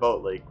more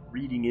about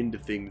reading into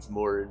things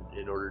more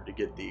in order to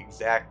get the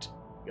exact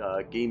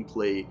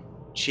gameplay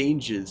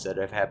changes that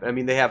have happened. I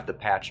mean, they have the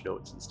patch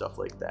notes and stuff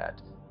like that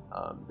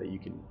that you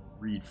can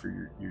read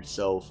for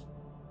yourself,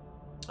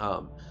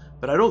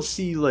 but I don't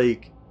see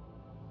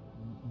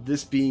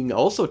this being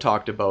also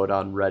talked about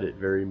on Reddit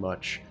very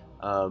much,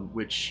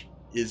 which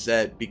is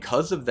that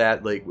because of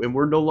that, and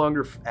we're no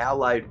longer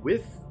allied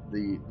with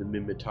the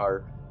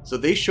Mimitar, so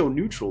they show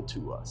neutral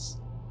to us.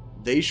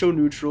 They show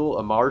neutral.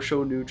 Amar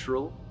show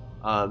neutral.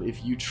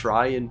 If you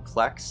try and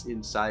plex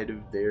inside of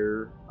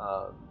their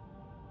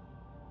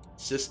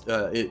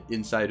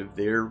inside of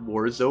their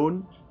war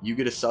zone, you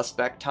get a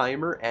suspect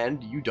timer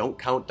and you don't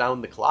count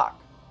down the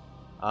clock.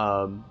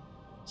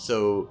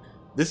 So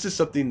this is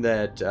something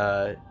that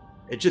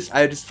I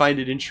just find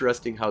it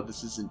interesting how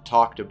this isn't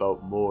talked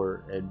about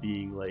more, and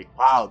being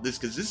wow,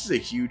 because this is a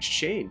huge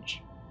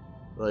change.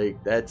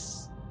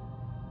 That's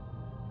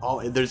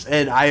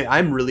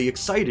I'm really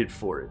excited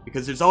for it,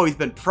 because there's always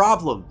been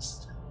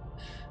problems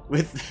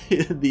with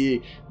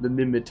the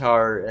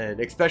Mimitar, and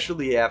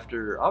especially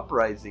after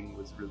Uprising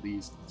was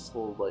released, this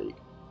whole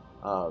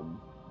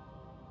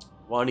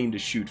wanting to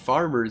shoot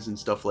farmers and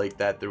stuff like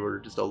that. There were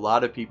just a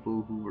lot of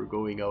people who were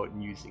going out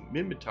and using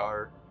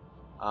Mimitar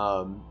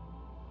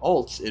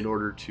alts in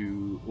order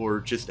to, or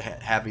just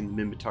having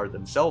the Mimitar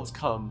themselves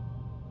come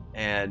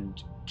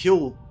and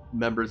kill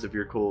members of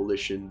your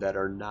coalition that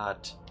are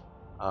not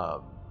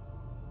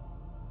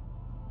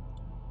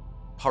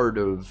part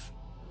of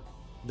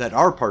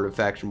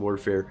faction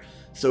warfare.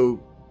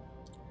 So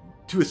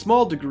to a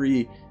small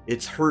degree,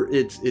 it's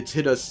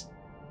hit us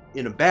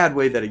in a bad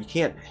way, that you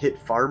can't hit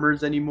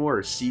farmers anymore,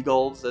 or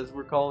seagulls as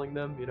we're calling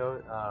them,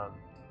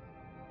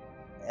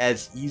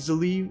 as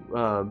easily,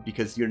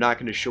 because you're not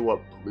going to show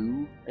up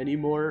blue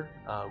anymore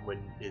when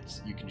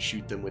you can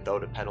shoot them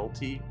without a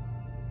penalty.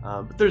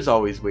 But there's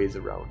always ways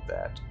around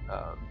that.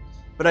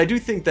 But I do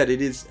think that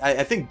it is.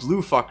 I think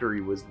blue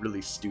fuckery was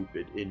really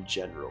stupid in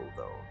general,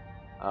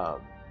 though,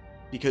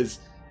 because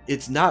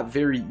it's not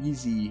very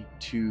easy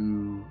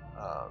to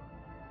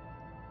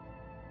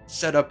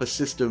set up a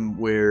system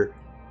where,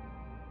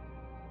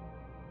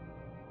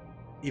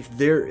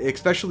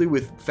 especially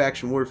with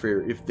faction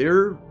warfare, if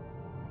they're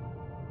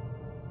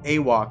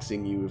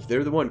AWOXing you, if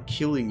they're the one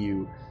killing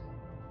you,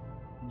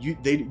 you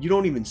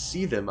don't even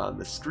see them on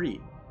the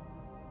screen.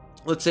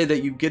 Let's say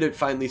that you get it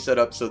finally set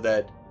up so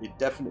that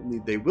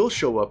they will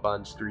show up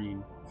on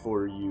screen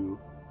for you,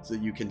 so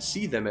you can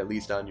see them at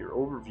least on your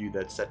overview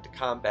that's set to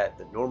combat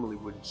that normally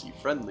wouldn't see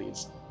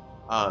friendlies.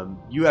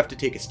 You have to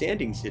take a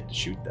standings hit to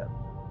shoot them.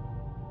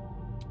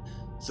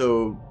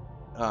 So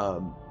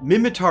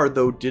Mimitar,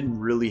 though, didn't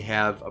really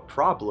have a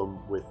problem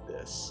with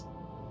this,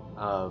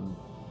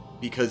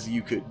 because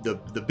you could.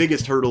 The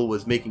biggest hurdle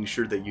was making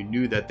sure that you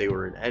knew that they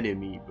were an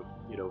enemy,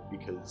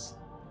 because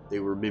they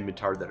were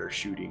Mimitar that are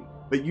shooting.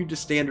 But you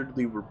just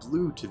standardly were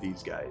blue to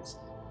these guys,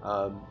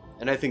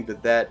 and I think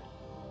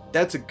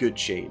that's a good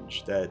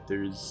change. That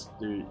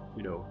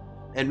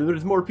and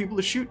there's more people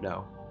to shoot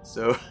now.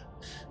 So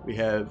we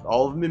have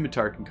all of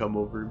Mimitar can come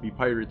over and be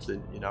pirates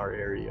in our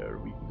area, or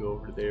we can go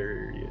over to their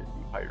area and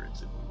be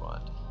pirates if we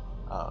want.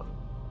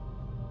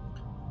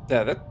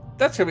 Yeah,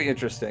 that's gonna be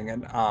interesting,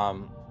 and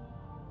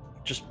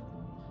just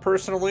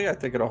personally, I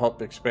think it'll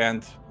help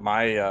expand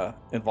my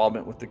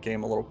involvement with the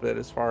game a little bit,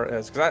 as far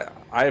as, because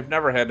I've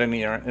never had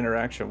any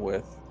interaction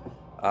with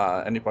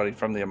anybody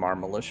from the Amar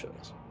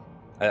militias.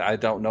 I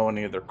don't know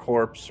any of their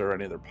corps or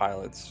any of their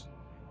pilots,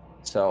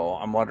 so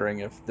I'm wondering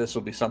if this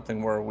will be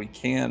something where we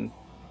can,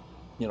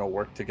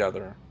 work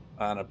together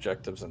on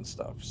objectives and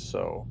stuff.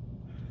 So,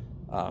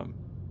 I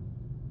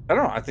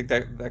don't know. I think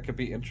that could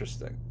be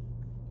interesting.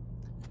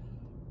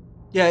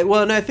 Yeah,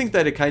 well, and I think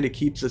that it kind of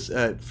keeps us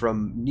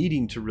from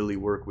needing to really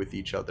work with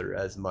each other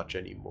as much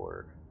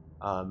anymore,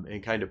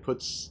 and kind of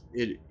puts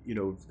it,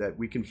 that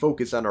we can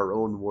focus on our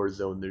own war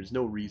zone. There's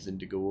no reason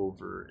to go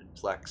over and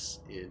plex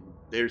in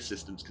their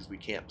systems because we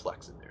can't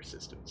plex in their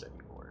systems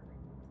anymore.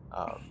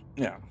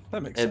 Yeah,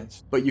 that makes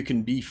sense. But you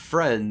can be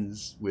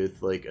friends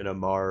with like an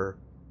Amar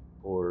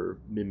or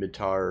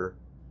Mimitar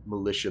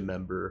militia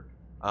member,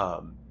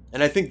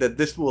 and I think that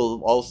this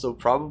will also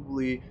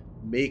probably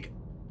make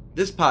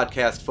this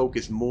podcast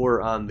focus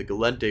more on the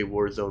Galente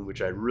war zone,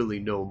 which I really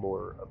know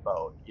more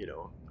about,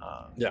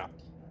 Yeah.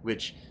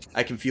 which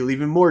I can feel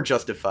even more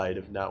justified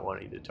of not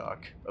wanting to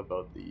talk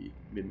about the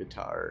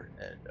Mimitar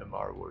and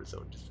Amar war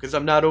zone, just because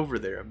I'm not over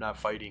there. I'm not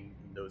fighting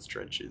in those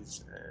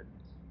trenches, and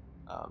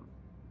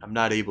I'm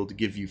not able to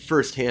give you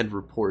firsthand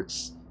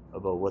reports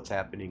about what's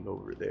happening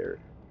over there.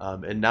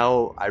 And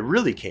now I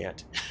really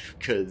can't,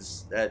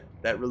 because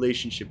that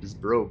relationship is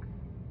broke,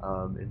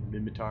 and the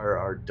Mimitar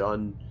are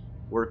done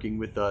working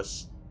with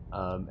us,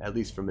 at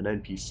least from an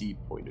NPC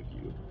point of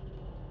view.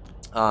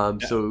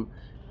 So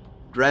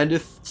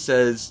Grandith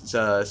says,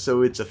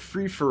 so it's a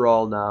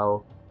free-for-all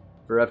now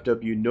for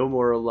FW, no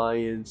more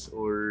alliance,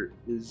 or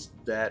is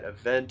that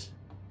event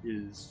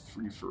is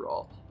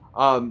free-for-all?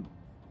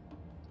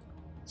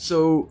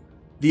 So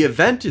the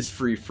event is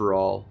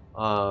free-for-all.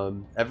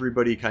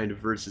 Everybody kind of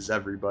versus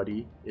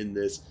everybody in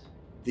this.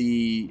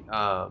 The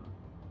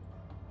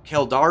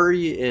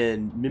Kaldari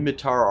and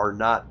Mimitar are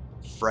not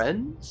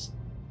friends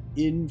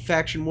in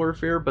faction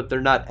warfare, but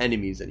they're not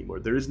enemies anymore.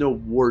 There is no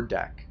war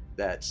deck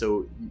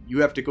so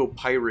you have to go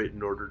pirate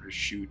in order to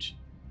shoot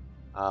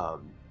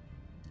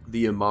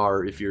the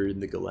Amar if you're in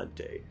the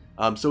Galente.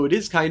 So it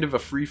is kind of a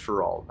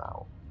free-for-all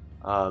now.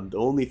 The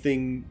only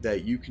thing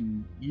that you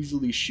can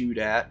easily shoot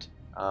at,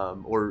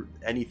 or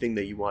anything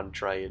that you want to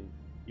try and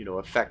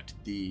affect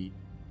the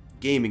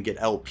game and get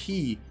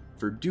LP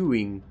for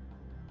doing,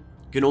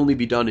 can only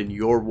be done in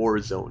your war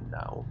zone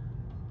now.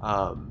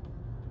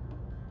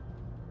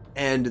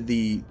 And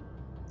the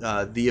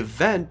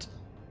event,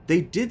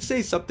 they did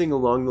say something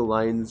along the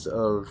lines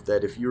of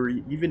that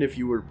even if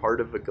you were part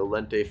of a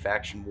Galente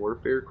faction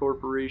warfare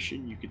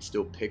corporation, you could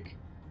still pick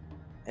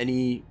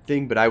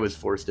anything. But I was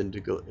forced into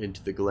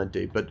the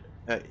Galente. But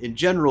in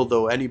general,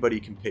 though, anybody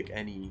can pick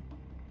any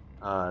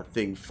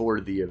thing for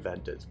the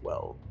event as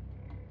well.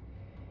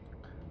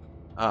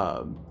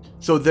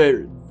 So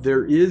there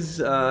is.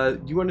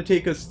 Do you want to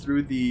take us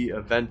through the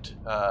event,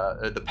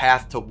 the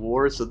path to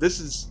war? So this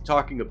is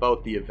talking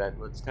about the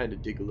event. Let's kind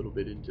of dig a little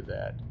bit into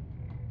that.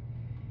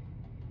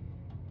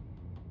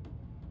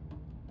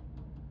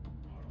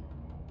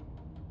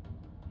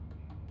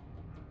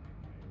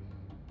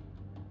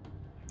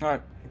 All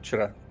right,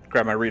 should I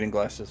grab my reading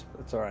glasses?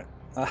 It's all right.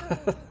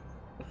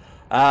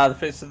 The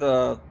face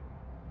of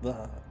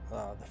the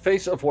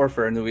face of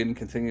warfare in New Eden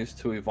continues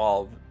to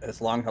evolve as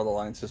long-held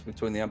alliances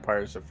between the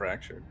empires are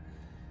fractured,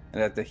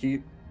 and that the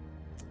heat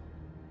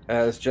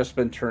has just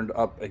been turned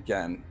up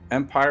again.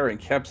 Empire and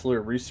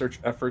Capsular research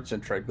efforts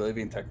in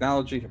Triglavian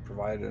technology have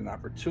provided an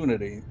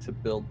opportunity to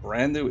build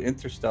brand new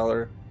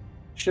interstellar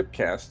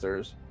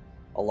shipcasters,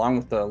 along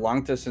with the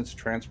long-distance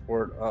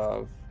transport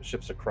of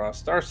ships across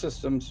star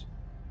systems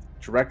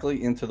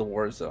directly into the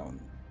war zone.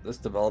 This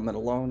development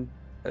alone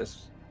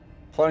has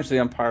plunged the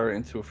Empire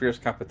into a fierce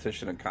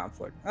competition and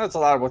conflict. That's a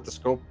lot of what the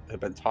scope had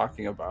been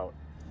talking about.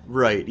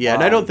 Right, yeah,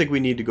 and I don't think we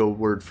need to go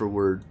word for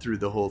word through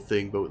the whole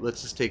thing, but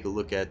let's just take a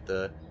look at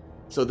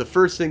so the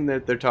first thing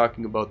that they're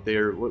talking about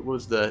there, what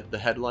was the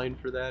headline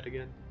for that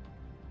again?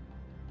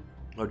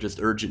 Or just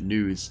urgent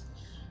news.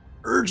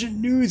 Urgent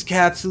news,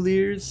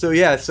 Capsuleers! So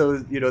yeah,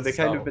 they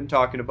kind of been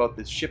talking about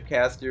this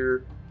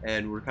shipcaster,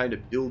 and we're kind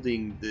of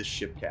building this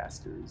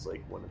shipcaster is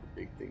like one of the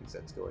big things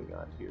that's going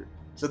on here.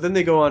 So then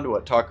they go on to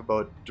talk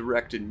about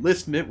direct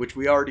enlistment, which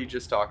we already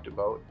just talked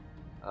about.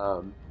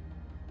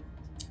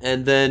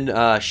 And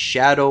then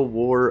Shadow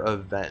War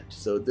event.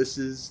 So this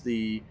is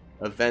the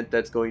event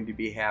that's going to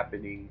be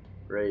happening,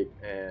 right?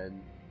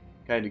 And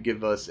kind of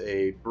give us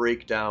a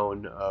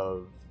breakdown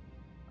of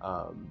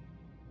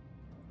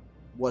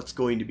what's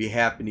going to be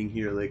happening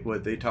here. Like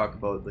what they talk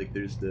about, like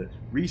there's the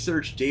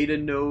research data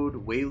node,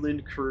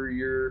 Wayland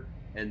Courier,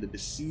 and the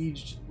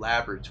besieged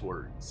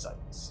laboratory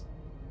sites.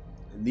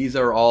 And these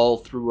are all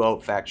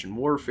throughout faction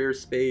warfare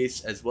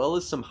space, as well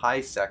as some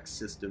high-sec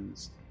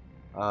systems.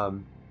 Let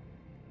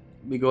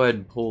me go ahead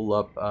and pull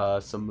up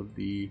some of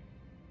the...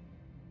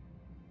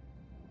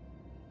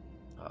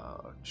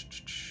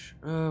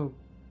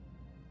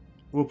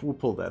 We'll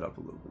pull that up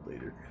a little bit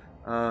later.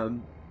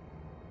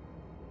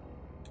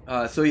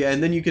 So yeah,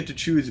 and then you get to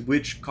choose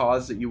which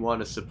cause that you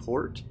want to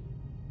support.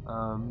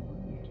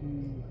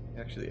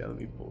 Actually, let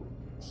me pull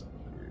this up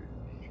here.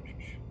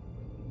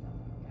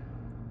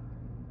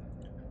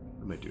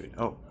 What am I doing?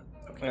 Oh,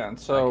 okay. Yeah, and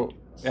so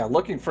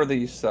looking for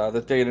these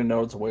the data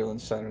nodes,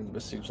 Wayland Center, and the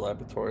besieged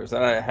laboratories.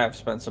 That I have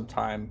spent some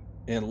time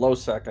in low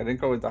sec. I didn't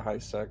go into high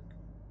sec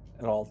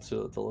at all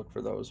to look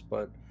for those,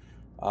 but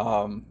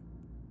Um,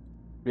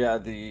 yeah,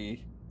 the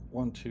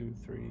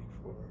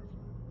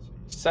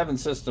 7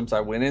 systems I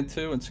went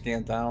into and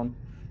scanned down,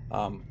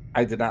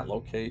 I did not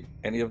locate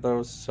any of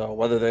those. So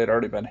whether they had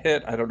already been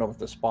hit, I don't know what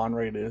the spawn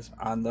rate is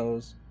on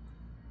those.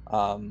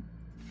 Um,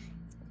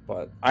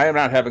 but I am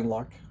not having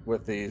luck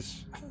with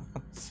these.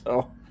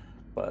 So,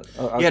 but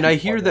I'll Yeah, and I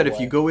keep hear plugging that if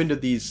you away. go into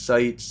these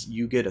sites,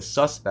 you get a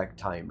suspect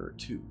timer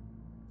too.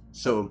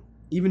 So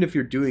even if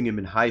you're doing them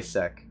in high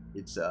sec,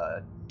 it's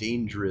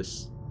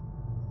dangerous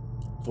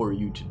for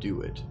you to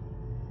do it.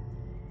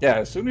 Yeah,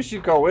 as soon as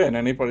you go in,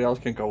 anybody else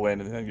can go in,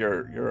 and then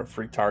you're a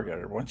free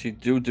target. Once you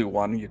do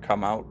one, you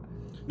come out.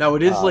 Now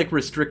it is like Um,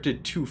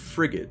 restricted to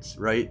frigates,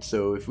 right?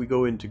 So if we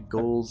go into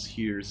goals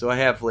here, so I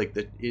have like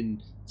the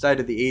inside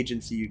of the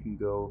agency, you can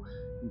go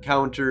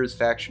encounters,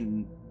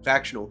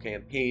 factional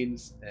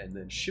campaigns, and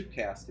then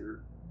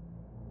shipcaster,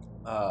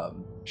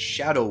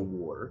 shadow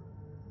war.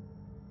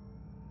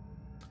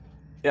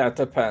 Yeah, it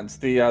depends.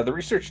 The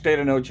research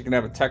data nodes, you can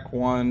have a Tech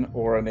 1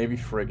 or a Navy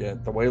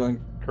frigate. The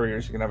Whaling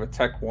couriers, you can have a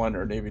Tech 1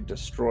 or Navy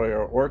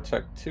destroyer or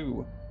Tech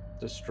 2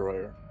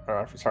 destroyer.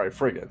 Or, sorry,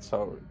 frigate.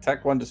 So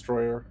Tech 1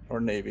 destroyer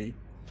or Navy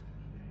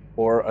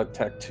or a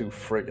Tech 2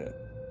 frigate.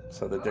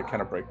 So they did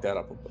kind of break that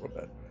up a little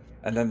bit.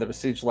 And then the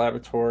besieged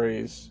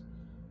laboratories,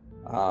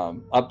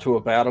 up to a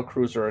battle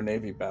cruiser or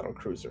Navy battle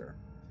cruiser.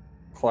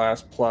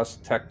 Class plus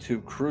Tech 2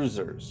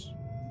 cruisers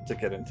to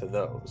get into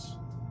those.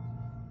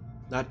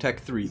 Not Tech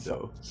 3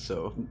 though.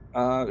 So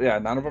Yeah,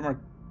 none of them are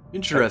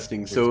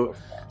interesting. So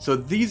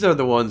these are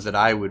the ones that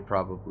I would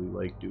probably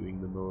like doing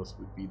the most,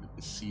 would be the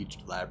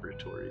besieged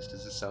laboratories,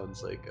 because this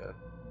sounds like a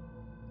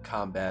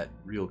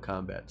real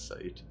combat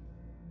site.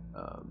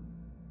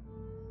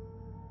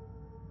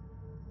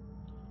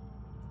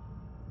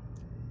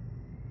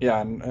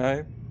 Yeah, and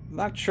I'm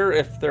not sure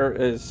if there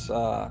is.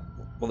 Well,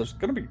 there's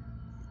going to be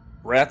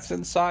rats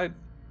inside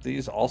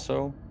these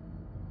also.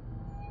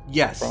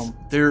 Yes,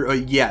 there.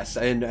 Yes,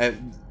 and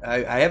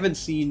I haven't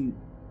seen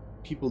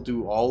people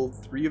do all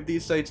 3 of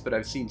these sites, but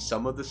I've seen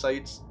some of the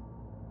sites,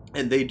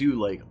 and they do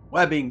like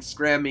webbing,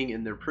 scramming,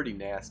 and they're pretty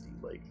nasty.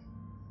 Like,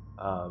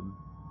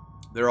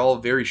 they're all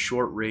very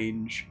short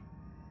range.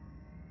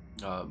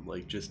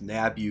 Like just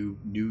nab you,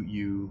 newt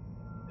you,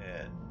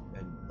 and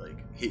like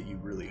hit you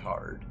really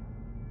hard.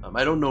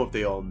 I don't know if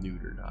they all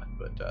newt or not,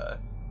 but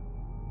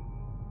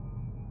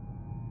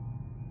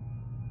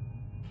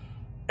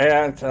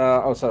And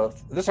so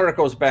this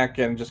article goes back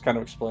and just kind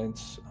of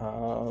explains.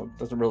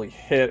 Doesn't really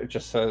hit. It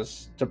just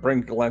says to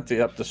bring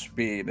Galenti up to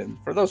speed. And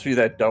for those of you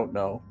that don't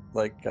know,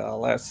 like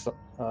last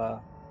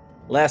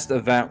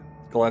event,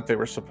 Galenti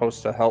were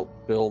supposed to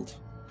help build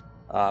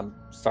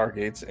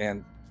Stargates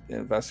and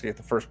investigate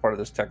the first part of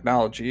this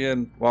technology.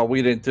 And while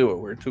we didn't do it,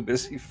 we were too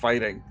busy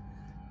fighting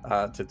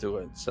to do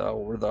it. So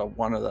we're the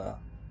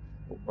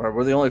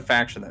only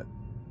faction that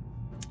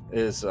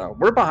is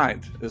we're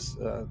behind.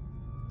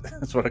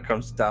 That's what it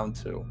comes down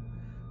to.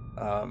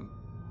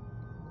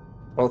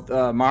 Both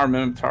Mar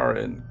Minotaur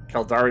and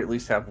Kaldari at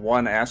least have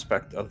one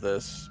aspect of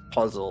this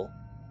puzzle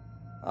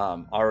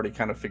already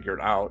kind of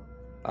figured out.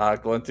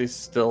 Galenti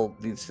still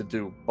needs to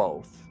do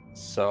both.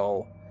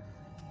 So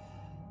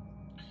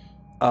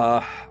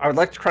I would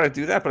like to try to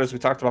do that, but as we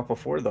talked about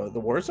before, the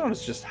war zone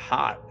is just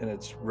hot, and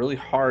it's really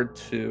hard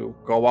to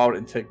go out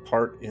and take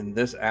part in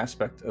this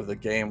aspect of the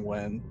game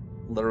when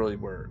literally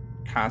we're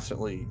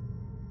constantly,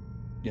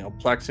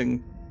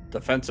 plexing,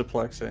 defensive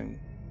plexing,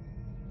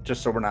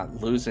 just so we're not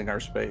losing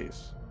our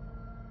space.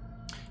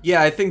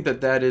 yeah, I think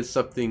that is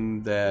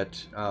something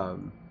that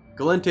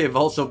Galente have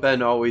also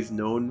been always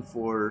known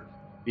for,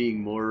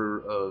 being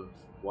more of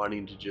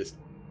wanting to just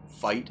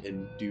fight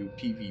and do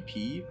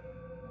PvP.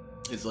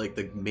 Is like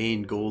the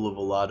main goal of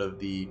a lot of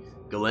the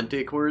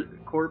Galente corps,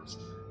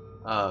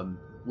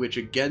 which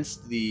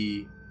against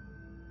the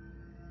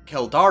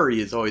Keldari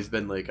has always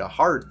been like a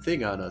hard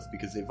thing on us,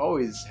 because they've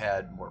always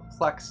had more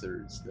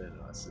plexers than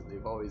us, and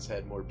they've always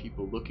had more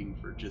people looking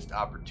for just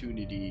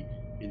opportunity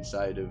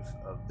inside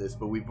of this.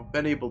 But we've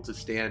been able to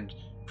stand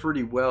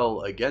pretty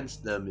well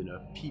against them in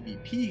a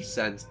PvP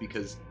sense,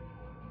 because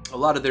a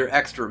lot of their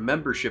extra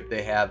membership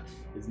they have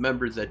is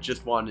members that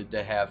just wanted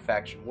to have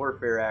faction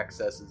warfare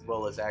access as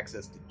well as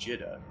access to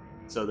JITA.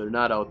 So they're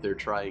not out there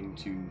trying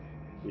to,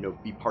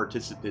 be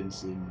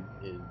participants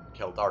in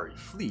Keldari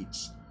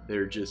fleets.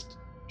 They're just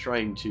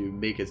trying to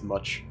make as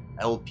much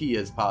LP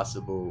as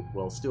possible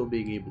while still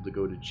being able to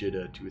go to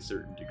JITA to a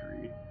certain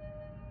degree.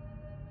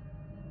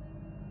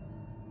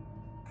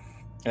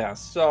 Yeah,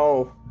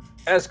 so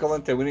as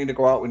Galente, we need to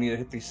go out, we need to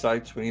hit these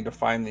sites, we need to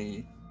find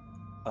the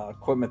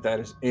equipment that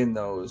is in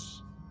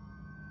those.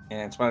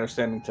 And it's my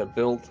understanding to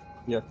build,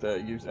 you have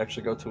to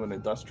actually go to an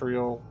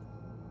industrial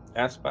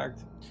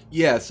aspect.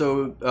 Yeah,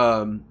 so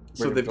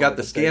they've got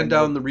the scan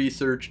down the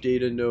research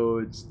data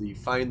nodes, the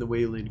find the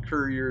Wayland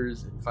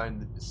couriers, and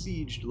find the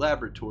besieged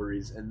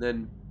laboratories. And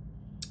then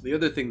the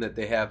other thing that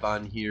they have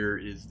on here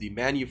is the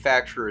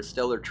manufacture a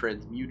stellar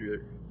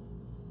transmuter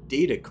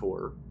data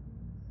core.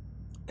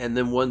 And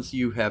then once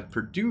you have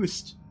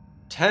produced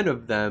 10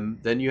 of them,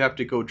 then you have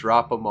to go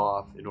drop them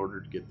off in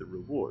order to get the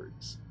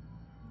rewards.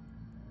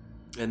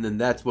 And then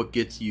that's what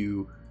gets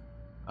you...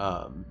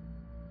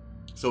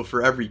 so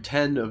for every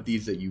 10 of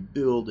these that you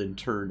build and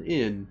turn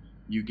in,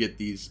 you get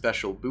these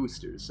special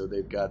boosters. So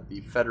they've got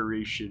the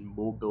Federation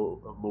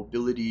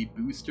Mobility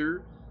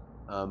Booster,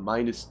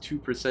 minus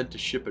 2% to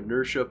ship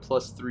inertia,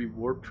 plus 3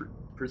 warp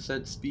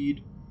percent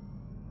speed,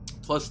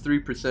 plus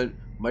 3%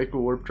 micro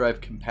warp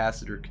drive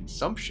capacitor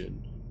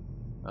consumption.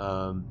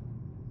 Or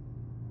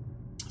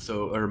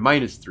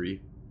minus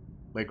 3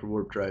 micro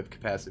warp drive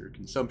capacitor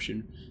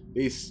consumption.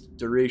 Base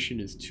duration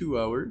is 2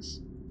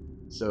 hours.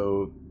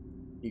 So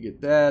you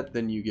get that.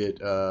 Then you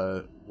get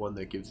one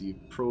that gives you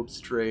probe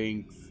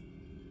strength.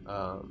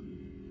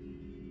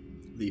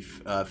 The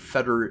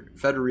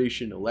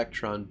Federation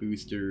Electron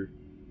Booster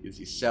gives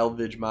you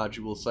salvage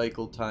module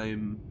cycle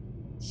time,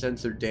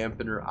 sensor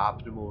dampener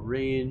optimal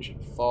range,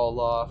 and fall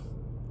off.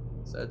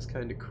 So that's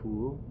kind of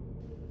cool.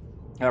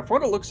 Now, for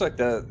what it looks like,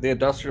 the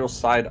industrial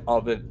side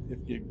of it, if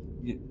you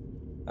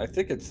I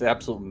think it's the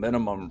absolute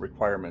minimum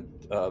requirement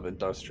of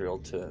industrial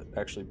to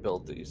actually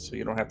build these. So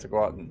you don't have to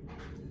go out and,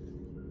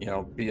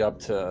 be up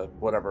to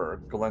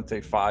whatever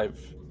Galente 5,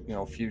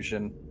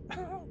 fusion,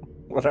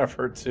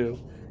 whatever to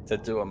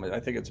do them. I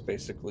think it's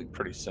basically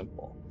pretty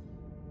simple.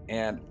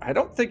 And I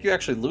don't think you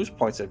actually lose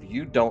points if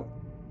you don't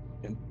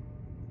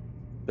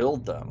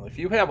build them. If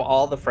you have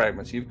all the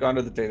fragments, you've gone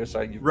to the data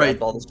site, you've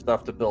got all the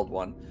stuff to build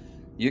one,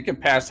 you can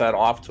pass that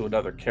off to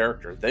another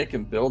character. They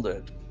can build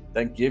it,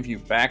 then give you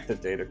back the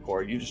data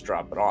core. You just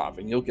drop it off,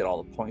 and you'll get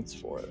all the points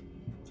for it.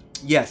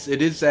 Yes,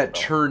 it is that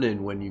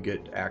turn-in when you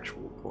get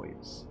actual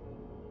points.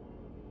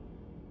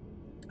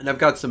 And I've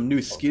got some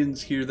new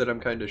skins here that I'm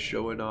kind of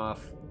showing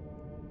off.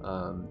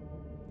 I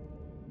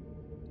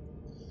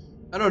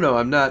don't know.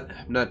 I'm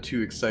not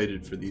too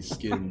excited for these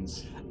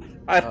skins.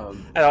 I know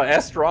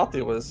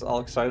Astarothi was all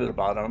excited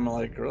about them. I'm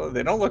like, really?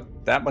 They don't look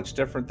that much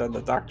different than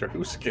the Doctor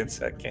Who skins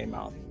that came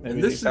out.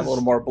 Maybe these have a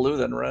little more blue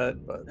than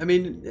red, but I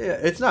mean, yeah,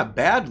 it's not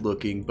bad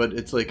looking, but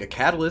it's like a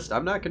catalyst.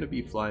 I'm not going to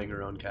be flying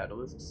around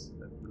catalysts.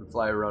 I'm going to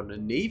fly around a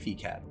Navy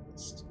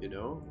catalyst.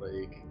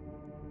 Like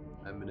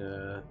I'm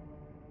gonna.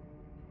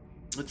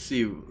 Let's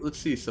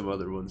see some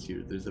other ones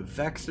here. There's a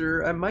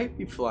Vexor. I might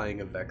be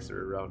flying a Vexor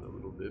around a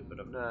little bit, but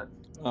I'm not.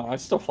 Oh, I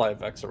still fly a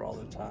Vexor all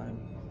the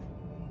time.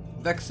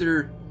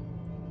 Vexor,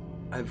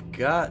 I've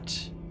got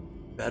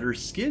better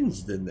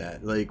skins than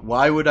that. Like,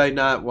 why would I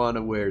not want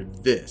to wear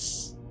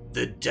this?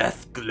 The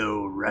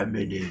Deathglow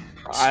Remnant.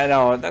 I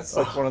know, and that's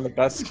like one of the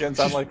best skins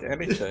on like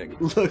anything.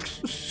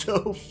 Looks so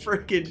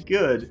freaking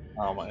good.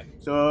 Oh my.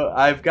 So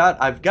I've got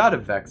a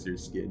Vexor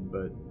skin,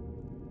 but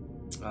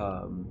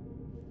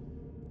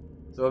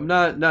so I'm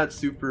not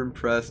super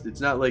impressed.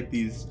 It's not like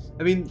these.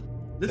 I mean,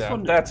 this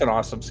one. That's an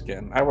awesome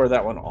skin. I wear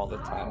that one all the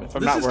time. If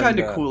I'm this is kind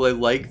of cool. I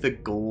like the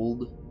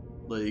gold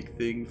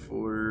thing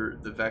for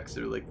the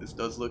Vexor. Like, this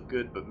does look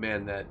good, but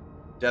man, that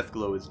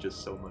Deathglow is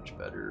just so much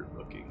better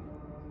looking.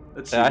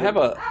 Let's see. I have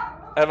a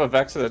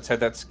Vexor that's had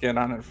that skin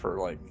on it for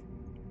like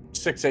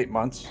 6-8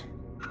 months.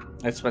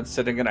 It's been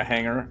sitting in a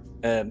hangar,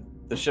 and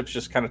the ship's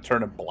just kind of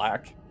turning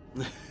black.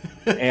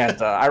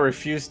 And I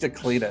refuse to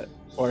clean it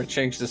or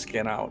change the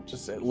skin out.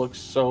 Just it looks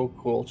so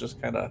cool,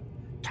 just kind of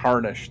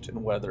tarnished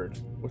and weathered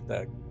with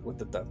the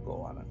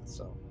Deathglow on it.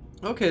 So.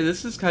 Okay,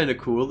 this is kind of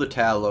cool, the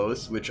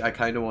Talos, which I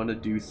kind of want to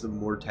do some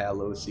more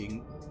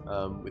Talosing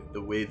with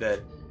the way that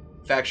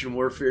Faction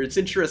Warfare... It's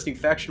interesting,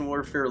 Faction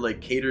Warfare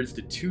caters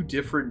to 2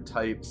 different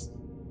types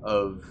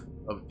of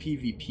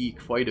PvP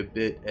quite a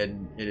bit,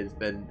 and it has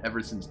been,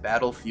 ever since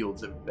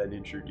Battlefields have been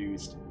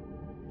introduced,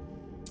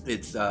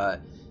 it's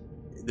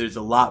there's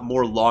a lot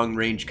more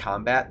long-range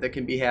combat that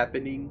can be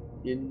happening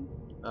in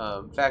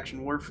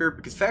Faction Warfare,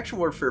 because Faction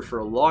Warfare for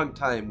a long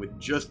time with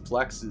just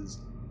plexes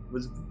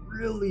was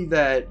really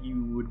that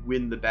you would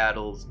win the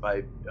battles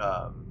by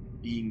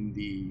being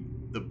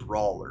the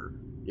brawler.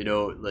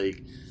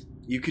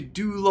 You could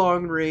do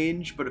long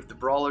range, but if the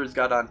brawlers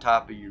got on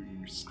top of you,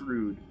 you're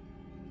screwed.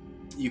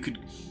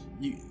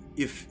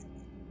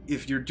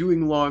 If you're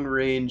doing long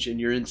range and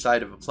you're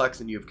inside of a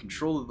plex and you have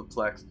control of the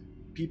plex,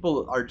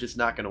 people are just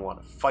not going to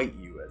want to fight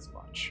you as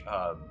much.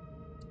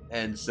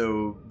 And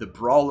so the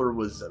brawler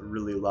was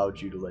really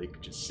allowed you to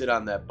just sit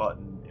on that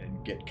button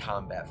and get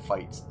combat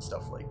fights and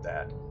stuff like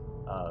that.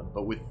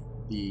 But with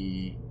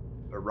the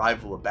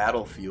arrival of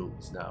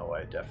Battlefields now,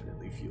 I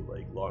definitely feel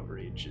like long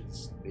range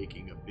is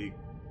making a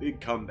big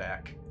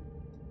comeback.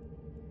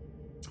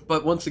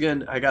 But once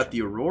again, I got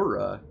the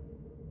Aurora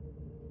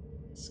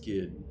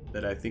skin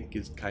that I think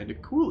is kind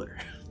of cooler.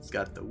 It's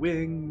got the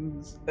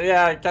wings.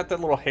 Yeah, I got the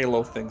little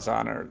halo things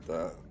on her.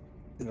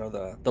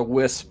 The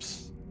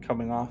wisps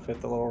coming off it.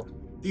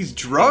 These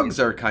drugs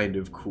are kind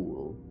of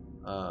cool.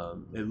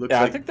 It looks.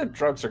 Yeah, I think the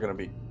drugs are going to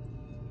be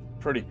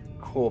pretty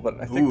cool, but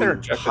I think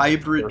they're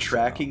hybrid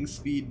tracking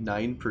speed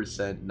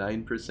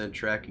 9%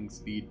 tracking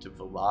speed to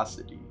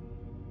velocity.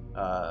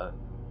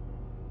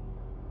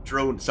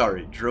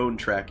 Drone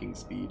tracking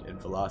speed and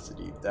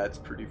velocity. That's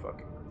pretty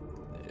fucking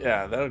cool.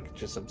 Yeah, that'll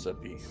get you some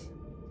zippy.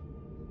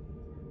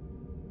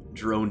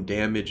 Drone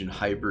damage and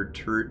hybrid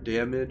turret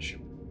damage.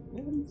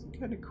 Yeah, it's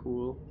kind of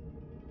cool.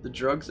 The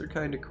drugs are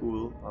kind of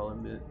cool, I'll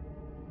admit.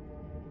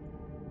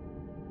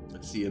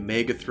 Let's see, a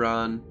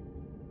Megathron,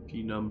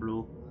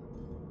 Penumbral,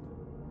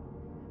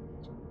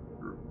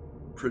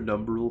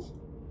 Prenumbral,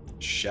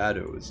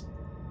 Shadows.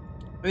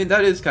 I mean,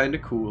 that is kind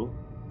of cool.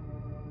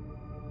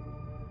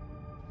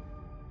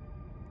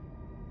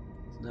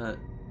 It's not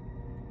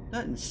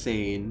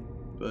insane,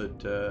 but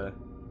the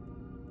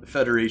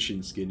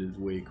Federation skin is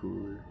way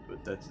cooler.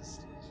 But that's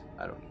just,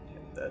 I don't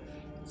have that.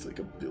 It's like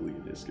a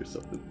billionist or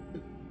something.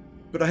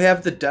 But I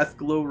have the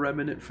Deathglow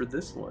Remnant for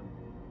this one,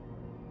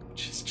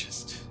 which is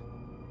just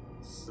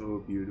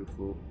so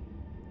beautiful.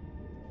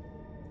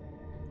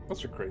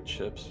 Those are great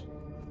ships.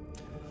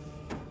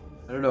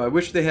 I don't know. I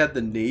wish they had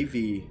the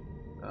Navy.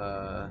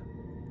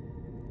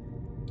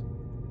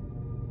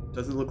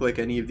 Doesn't look like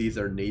any of these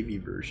are Navy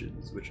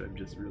versions, which I'm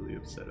just really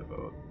upset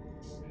about.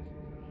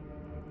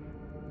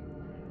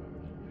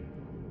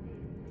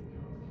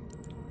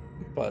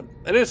 But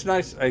it is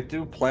nice. I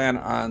do plan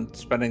on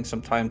spending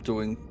some time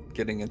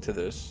getting into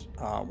this,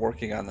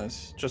 working on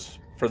this, just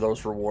for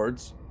those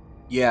rewards.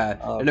 Yeah,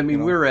 and I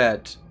mean, we're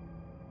at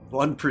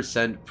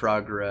 1%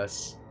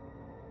 progress.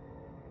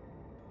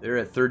 They're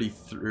at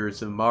 33, or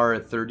Zamar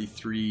at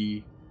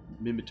 33,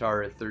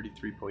 Mimitar at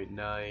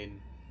 33.9,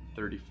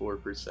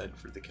 34%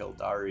 for the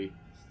Keldari.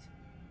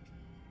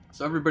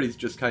 So everybody's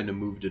just kind of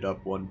moved it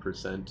up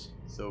 1%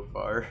 so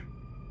far.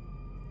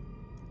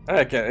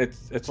 Again,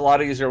 it's a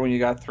lot easier when you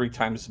got 3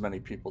 times as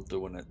many people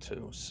doing it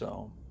too.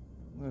 So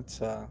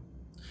it's well,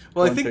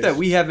 I think that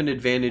we have an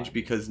advantage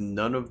because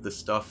none of the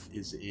stuff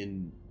is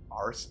in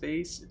our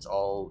space. It's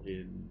all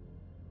in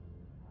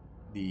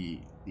the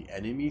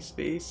enemy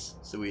space.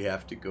 So we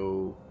have to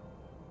go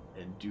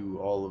and do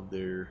all of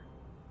their,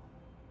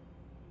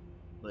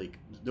 like,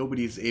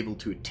 nobody's able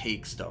to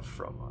take stuff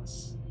from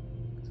us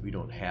because we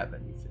don't have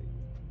anything.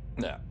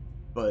 Yeah.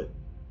 But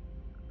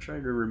I'm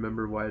trying to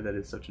remember why that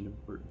is such an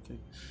important thing.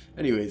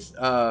 Anyways,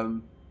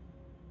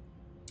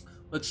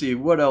 let's see,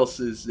 what else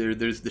is there?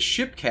 There's the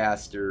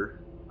Shipcaster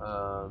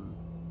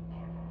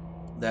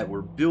that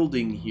we're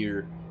building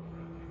here.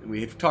 And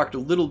we've talked a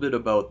little bit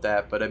about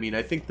that, but I mean,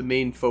 I think the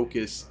main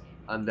focus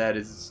on that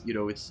is, you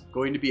know, it's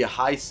going to be a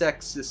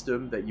high-sec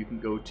system that you can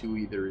go to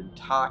either in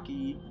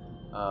Taki,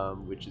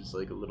 which is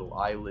like a little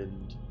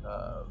island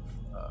of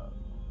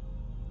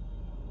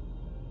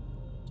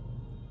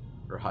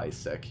or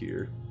high-sec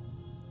here.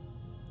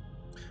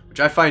 Which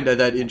I find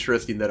that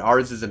interesting, that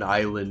ours is an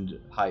island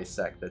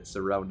high-sec that's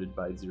surrounded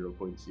by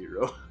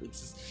 0.0.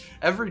 It's just,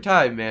 every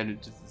time, man,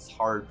 it's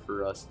hard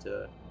for us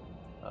to...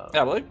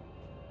 yeah, well,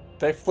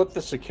 they flipped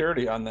the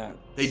security on that.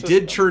 They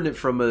did turn it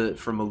from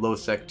a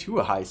low-sec to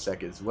a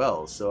high-sec as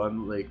well, so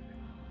I'm like,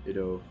 you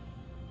know...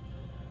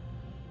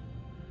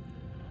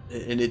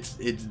 And it's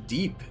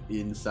deep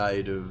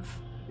inside of,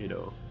 you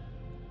know,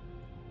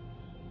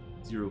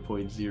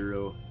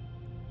 0.0...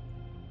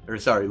 Or,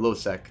 sorry,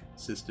 low-sec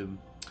system.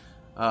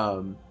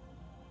 I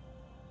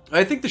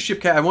think the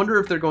Shipcat, I wonder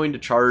if they're going to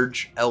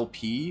charge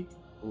LP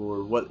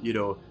or what, you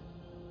know,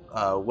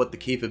 what the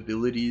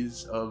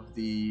capabilities of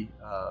the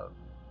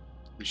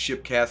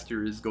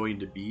Shipcaster is going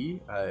to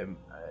be.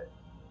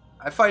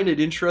 I find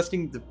it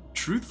interesting.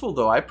 Truthful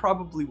though, I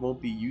probably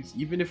won't be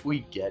even if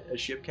we get a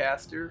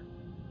Shipcaster,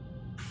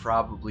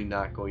 probably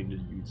not going to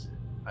use it.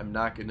 I'm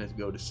not going to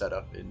go to set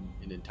up in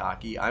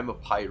Intaki. I'm a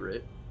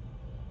pirate.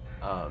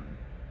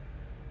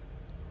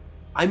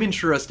 I'm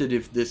interested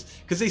if this,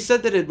 because they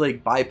said that it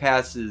like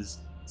bypasses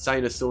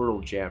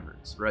sinusoidal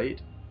jammers, right?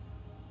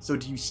 So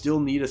do you still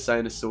need a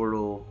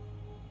sinusoidal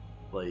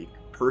like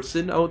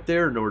person out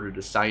there in order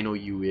to sino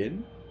you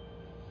in?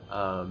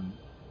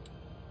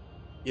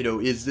 You know,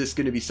 is this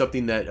going to be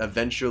something that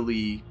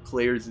eventually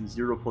players in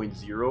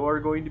 0.0 are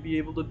going to be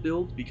able to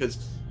build?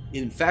 Because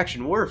in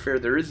faction warfare,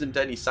 there isn't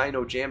any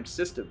sino jammed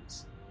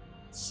systems.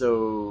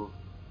 So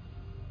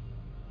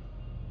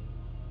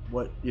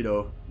what, you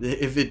know,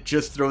 if it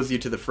just throws you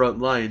to the front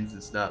lines,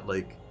 it's not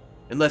like,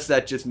 unless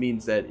that just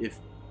means that if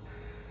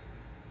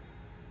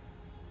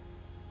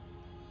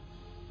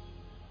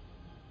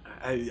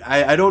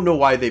I don't know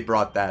why they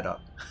brought that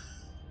up.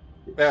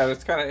 Yeah,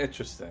 that's kind of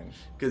interesting,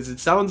 because it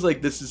sounds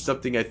like this is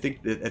something I think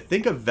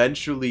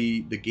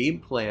eventually the game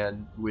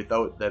plan,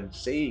 without them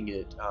saying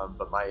it,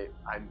 but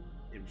I'm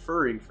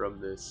inferring from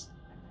this,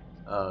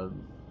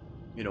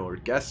 you know, or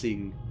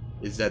guessing,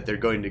 is that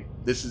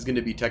this is going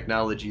to be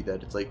technology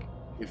that it's like,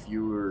 if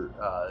you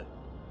were,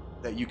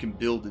 that you can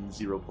build in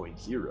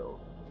 0.0,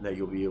 and that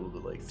you'll be able to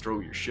like throw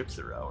your ships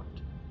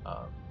around,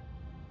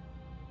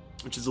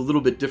 which is a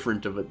little bit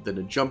different than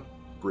a jump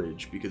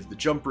bridge, because the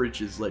jump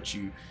bridges let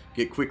you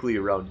get quickly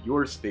around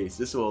your space.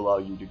 This will allow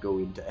you to go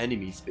into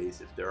enemy space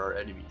if there are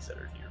enemies that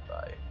are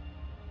nearby.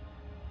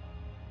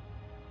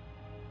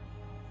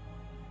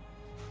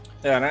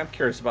 Yeah, and I'm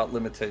curious about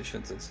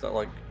limitations and stuff,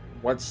 like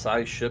what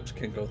size ships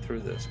can go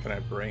through this? Can I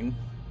bring,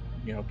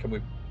 you know, can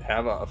we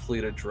have a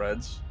fleet of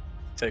dreads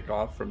take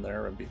off from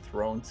there and be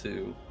thrown to,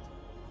 you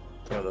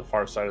know, the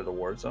far side of the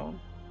war zone?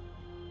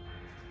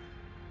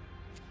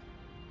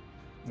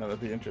 No,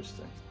 that'd be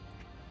interesting.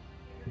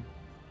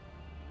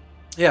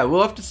 Yeah,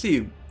 we'll have to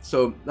see.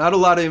 So not a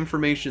lot of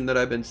information that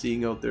I've been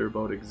seeing out there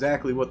about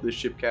exactly what this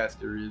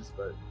shipcaster is,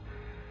 but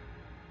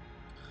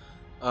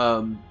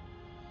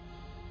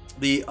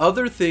the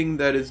other thing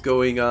that is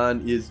going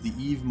on is the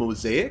Eve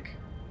Mosaic.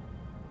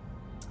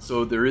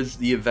 So there is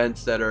the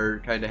events that are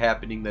kind of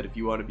happening that if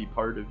you want to be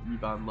part of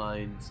Eve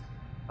Online's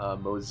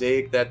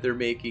Mosaic that they're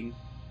making.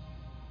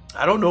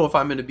 I don't know if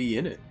I'm going to be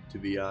in it, to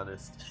be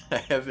honest. I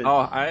haven't.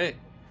 Oh,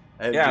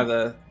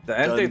 the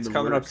end date's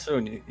coming up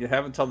soon. You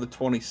have until the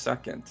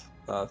 22nd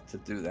to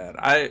do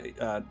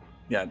that.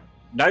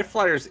 Night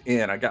Flyer's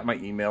in. I got my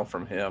email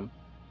from him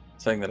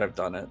saying that I've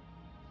done it.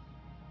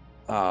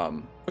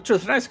 Which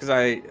was nice because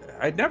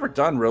I'd never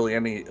done really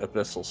any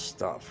Abyssal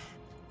stuff.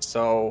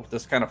 So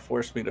this kind of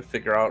forced me to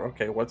figure out,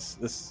 okay, what's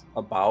this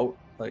about?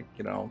 Like,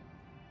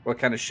 what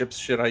kind of ships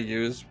should I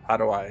use? How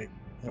do I,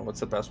 what's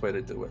the best way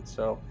to do it?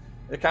 So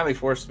it kind of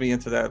forced me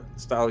into that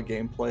style of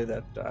gameplay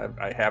that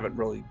I haven't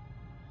really,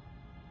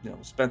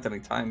 spent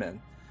any time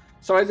in.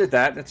 So I did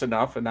that, and it's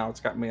enough, and now it's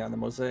got me on the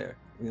Mosaic.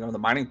 The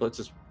Mining Blitz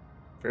is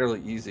fairly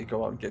easy.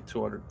 Go out and get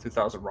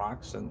 2,000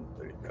 rocks, and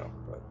there you go.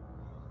 But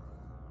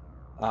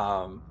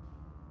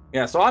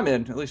so I'm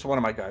in. At least one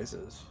of my guys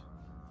is.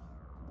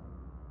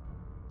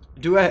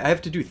 Do I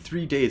have to do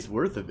 3 days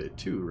worth of it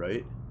too,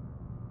 right?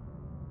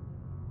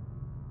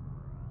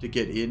 To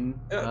get in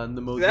on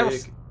the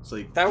Mosaic?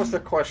 That was the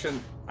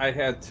question I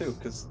had too,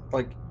 because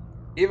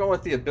even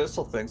with the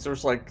Abyssal things,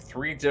 there's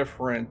 3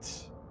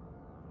 different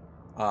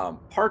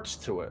parts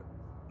to it.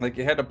 Like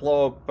you had to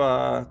blow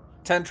up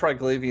 10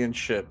 Triglavian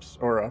ships,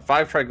 or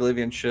 5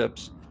 Triglavian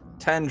ships,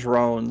 10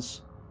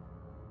 drones,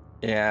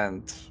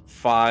 and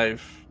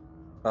 5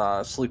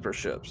 sleeper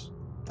ships.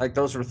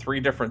 Those were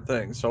 3 different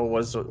things. So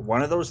was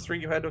one of those 3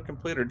 you had to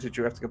complete, or did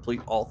you have to complete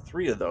all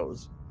 3 of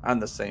those on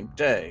the same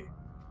day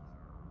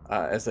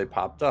as they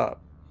popped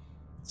up?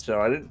 So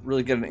I didn't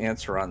really get an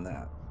answer on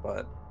that,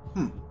 but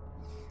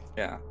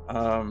yeah.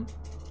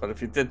 But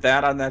if you did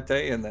that on that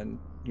day and then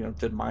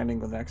did mining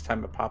the next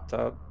time it popped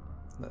up,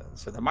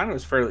 so the mining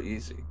was fairly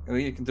easy.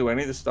 You can do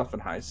any of this stuff in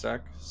high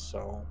sec.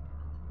 So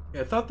yeah,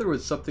 I thought there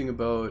was something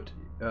about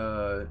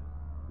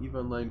EVE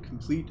Online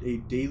complete a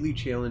daily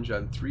challenge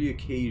on 3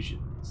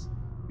 occasions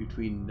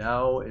between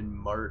now and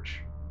March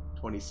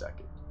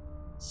 22nd.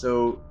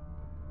 So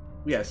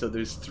yeah, so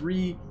there's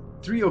three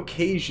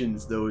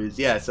occasions though.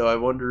 So I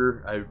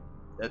wonder,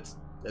 that's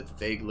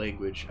vague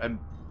language. I'm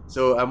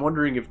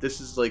wondering if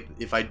this is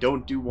if I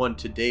don't do one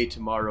today,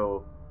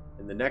 tomorrow,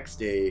 and the next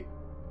day,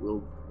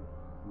 will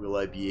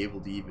I be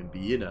able to even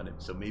be in on it?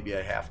 So maybe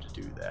I have to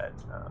do that.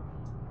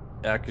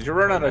 Yeah, because you're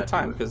running out of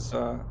time. Because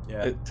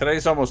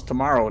today's almost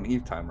tomorrow in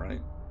Eve time,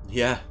 right?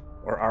 Yeah.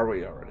 Or are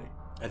we already?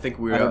 I think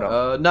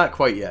we're not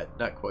quite yet.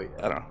 I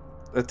don't know.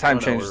 The time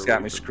change has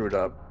got me screwed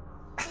up.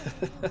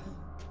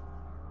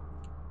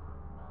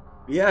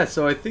 Yeah,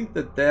 so I think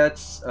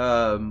that's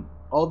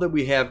all that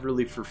we have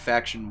really for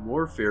faction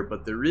warfare.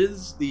 But there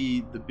is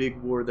the big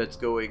war that's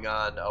going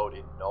on out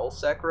in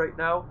Nullsec right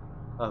now.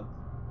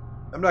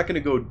 I'm not going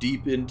to go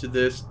deep into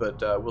this,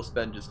 but we'll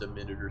spend just a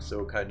minute or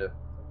so kind of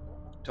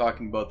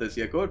talking about this.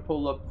 Yeah, go ahead and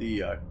pull up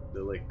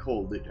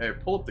pull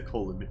up the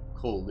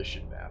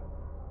coalition map,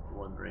 the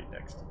one right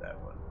next to that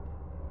one.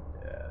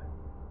 Yeah.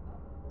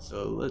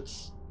 So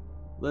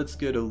let's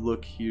get a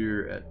look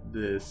here at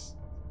this.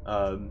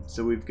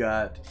 So we've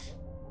got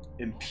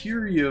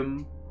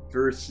Imperium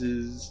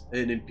versus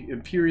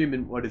Imperium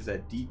in what is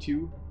that?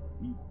 D2?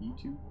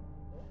 E2?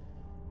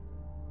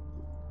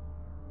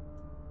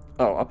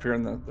 Oh, up here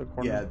in the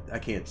corner. Yeah, I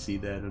can't see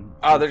that.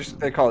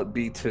 They call it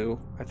B2.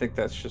 I think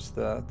that's just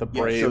the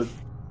Brave.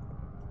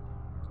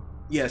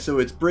 So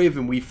it's Brave,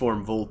 and we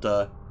form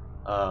Volta,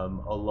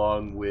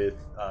 along with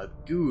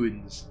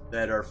goons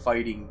that are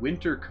fighting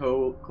Winter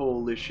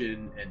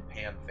Coalition and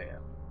PamFam.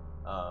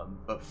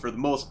 But for the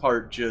most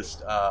part,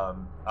 just out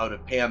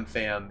of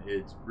PamFam,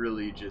 it's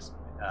really just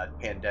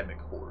Pandemic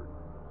Horde.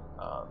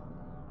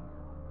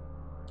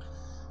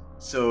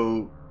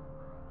 So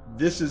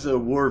this is a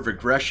war of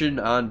aggression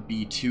on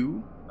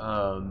B2,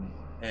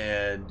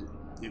 and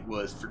it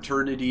was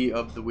Fraternity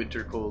of the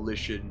Winter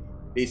Coalition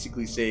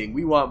basically saying,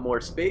 we want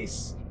more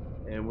space,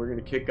 and we're going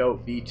to kick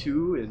out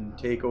B2 and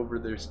take over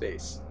their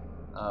space.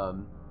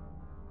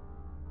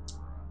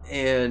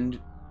 And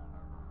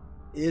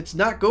it's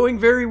not going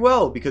very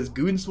well, because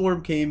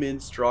Goonswarm came in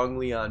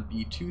strongly on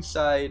B2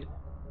 side,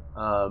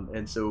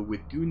 and so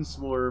with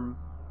Goonswarm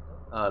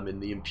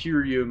and the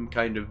Imperium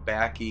kind of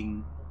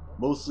backing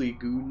mostly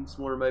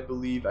Goonswarm, I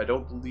believe. I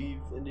don't believe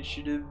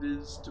Initiative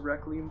is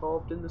directly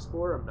involved in this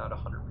war. I'm not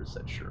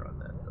 100% sure on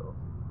that, though.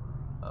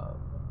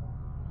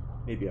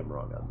 Maybe I'm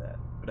wrong on that.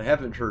 But I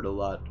haven't heard a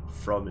lot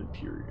from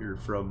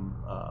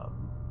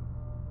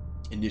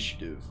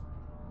Initiative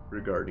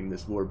regarding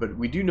this war. But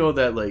we do know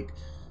that,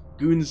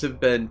 Goons have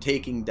been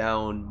taking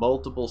down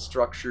multiple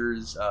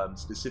structures,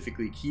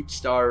 specifically Keep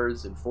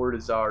Stars and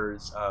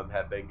Fortizars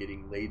have been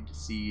getting laid to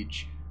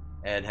siege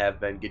and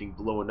have been getting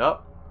blown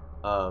up.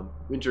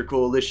 Winter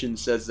Coalition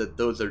says that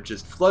those are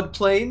just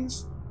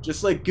floodplains.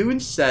 Just like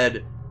Goons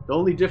said, The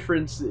only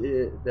difference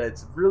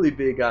that's really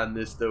big on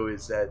this, though,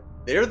 is that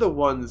they're the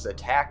ones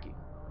attacking.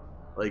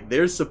 Like,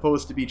 they're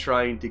supposed to be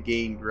trying to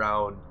gain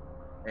ground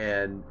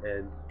and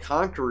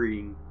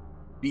conquering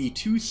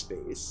B2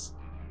 space,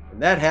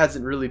 and that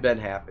hasn't really been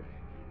happening.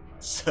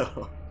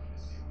 So,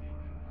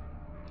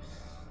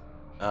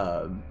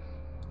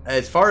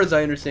 as far as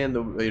I understand,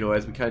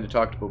 as we kind of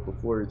talked about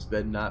before, it's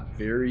been not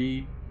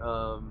very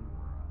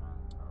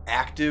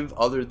active,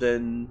 other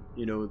than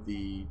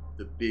the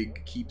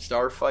big Keep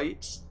Star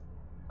fights,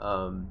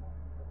 and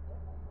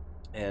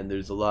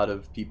there's a lot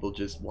of people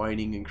just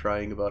whining and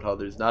crying about how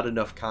there's not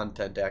enough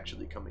content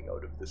actually coming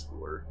out of this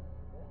war.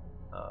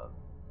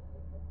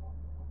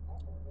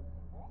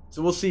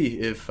 So we'll see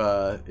if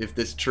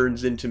this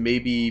turns into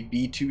maybe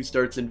B2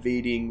 starts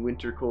invading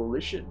Winter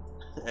Coalition,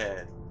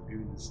 and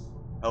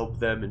help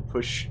them and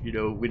push.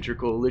 Winter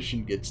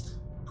Coalition gets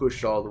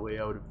pushed all the way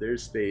out of their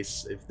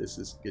space if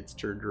this gets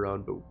turned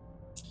around. But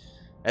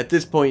at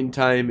this point in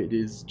time, it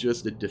is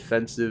just a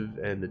defensive,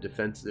 and the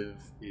defensive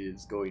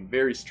is going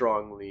very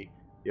strongly.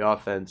 The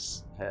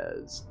offense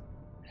has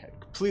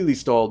completely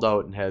stalled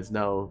out and has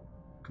now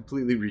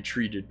completely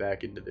retreated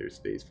back into their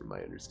space, from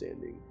my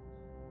understanding,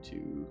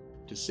 to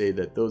say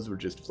that those were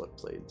just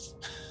floodplains.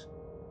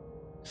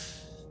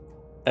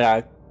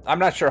 Yeah, I'm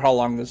not sure how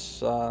long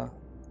this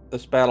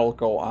battle will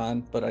go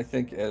on, but I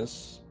think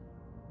as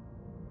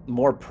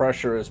more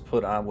pressure is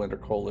put on Winter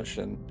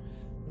Coalition,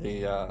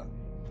 they're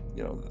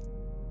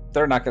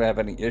not going to have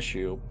any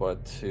issue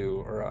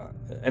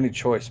any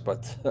choice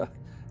but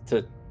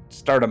to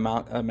start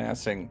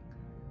amassing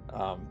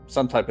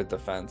some type of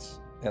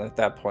defense. And at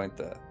that point,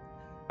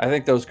 I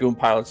think those goon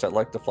pilots that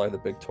like to fly the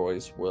big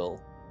toys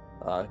will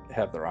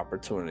have their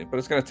opportunity, but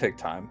it's going to take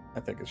time. I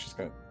think it's just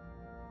going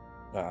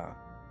to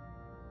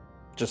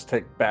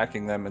take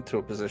backing them into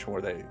a position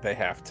where they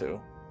have to.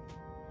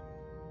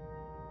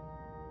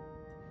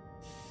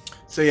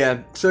 So yeah,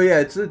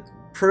 it's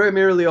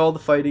primarily all the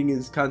fighting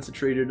is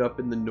concentrated up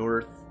in the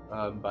north,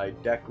 by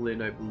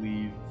Declan, I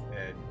believe,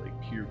 and like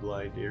Pure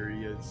Blind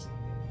areas.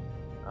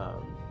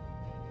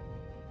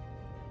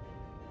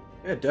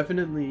 Yeah,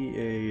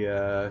 definitely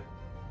a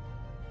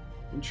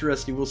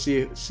interesting. We'll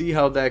see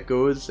how that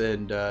goes,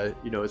 and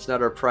it's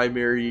not our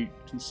primary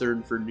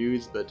concern for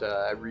news, but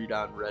I read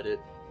on Reddit,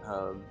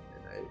 and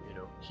I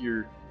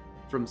hear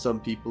from some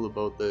people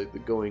about the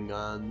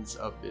going-ons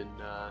up in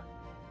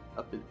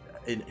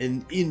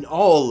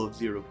all of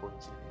 0.0.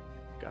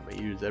 Got my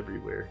ears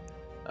everywhere.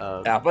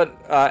 But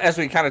as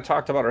we kind of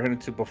talked about or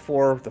hinted to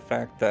before, the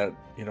fact that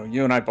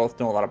you and I both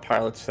know a lot of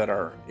pilots that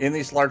are in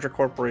these larger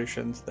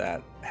corporations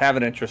that have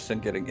an interest in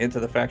getting into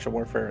the faction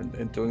warfare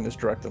and doing this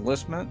direct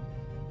enlistment,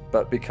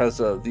 but because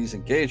of these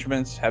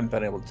engagements, haven't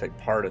been able to take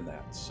part in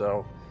that.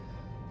 So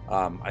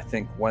I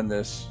think when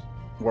this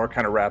war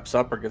kind of wraps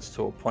up or gets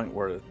to a point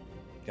where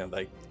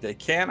they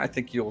can, I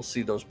think you'll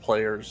see those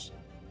players,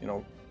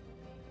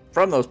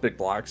 from those big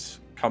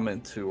blocks come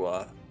into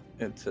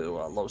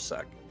low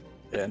sec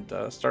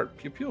and start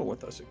pew-pewing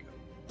with us again.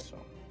 So,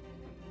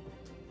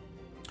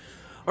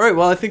 all right,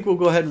 well, I think we'll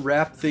go ahead and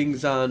wrap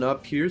things on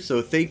up here.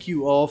 So thank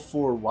you all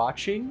for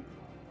watching.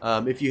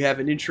 If you have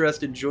an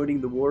interest in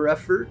joining the war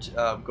effort,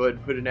 go ahead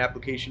and put an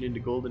application into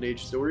Golden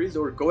Age Stories,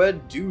 or go ahead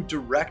and do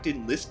direct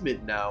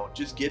enlistment now.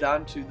 Just get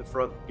into the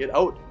front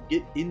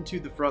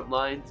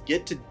lines,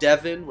 get to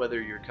Devon,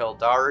 whether you're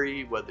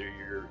Kaldari, whether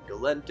you're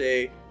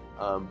Galente,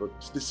 but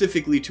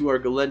specifically to our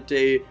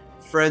Galente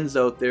friends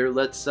out there,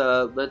 let's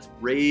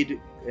raid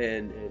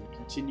and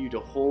continue to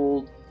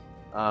hold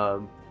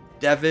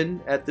Devon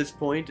at this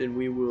point, and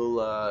we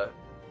will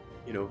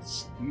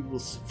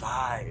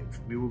survive.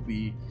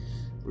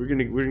 We're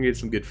gonna get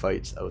some good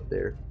fights out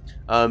there.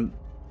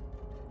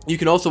 You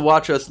can also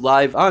watch us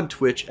live on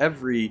Twitch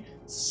every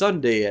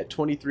Sunday at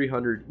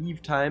 2300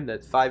 Eve time.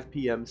 That's 5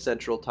 p.m.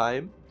 Central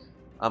Time.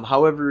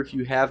 However, if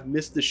you have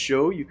missed the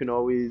show, you can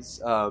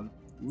always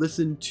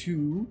listen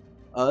to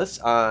us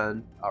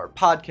on our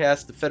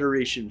podcast, The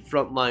Federation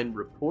Frontline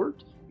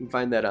Report. You can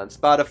find that on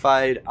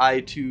Spotify,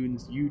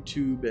 iTunes,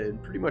 YouTube,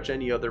 and pretty much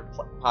any other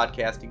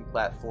podcasting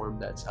platform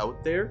that's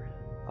out there.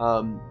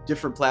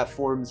 Different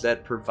platforms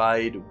that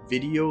provide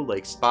video,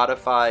 like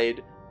Spotify,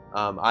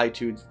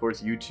 iTunes, of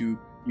course, YouTube.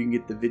 You can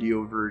get the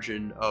video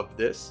version of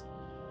this.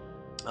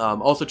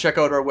 Also, check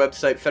out our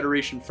website,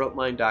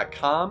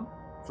 federationfrontline.com,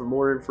 for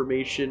more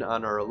information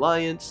on our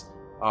alliance,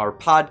 our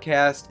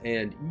podcast,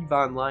 and EVE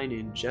Online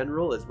in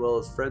general, as well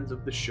as friends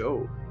of the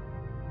show.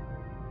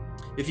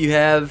 If you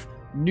have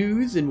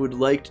news and would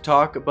like to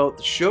talk about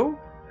the show,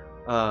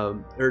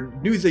 or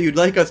news that you'd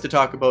like us to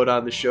talk about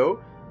on the show,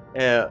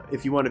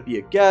 if you want to be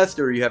a guest,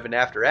 or you have an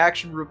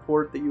after-action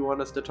report that you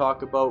want us to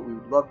talk about, we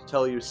would love to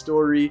tell your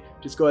story.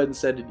 Just go ahead and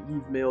send an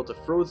EVE mail to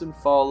Frozen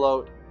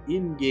Fallout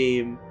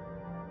in-game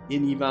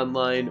in EVE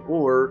Online,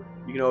 or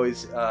you can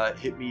always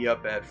hit me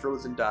up at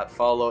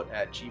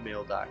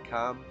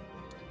frozen.fallout@gmail.com.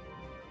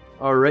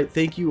 Alright,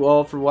 thank you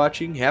all for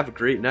watching. Have a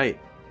great night.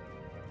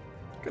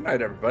 Good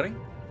night, everybody.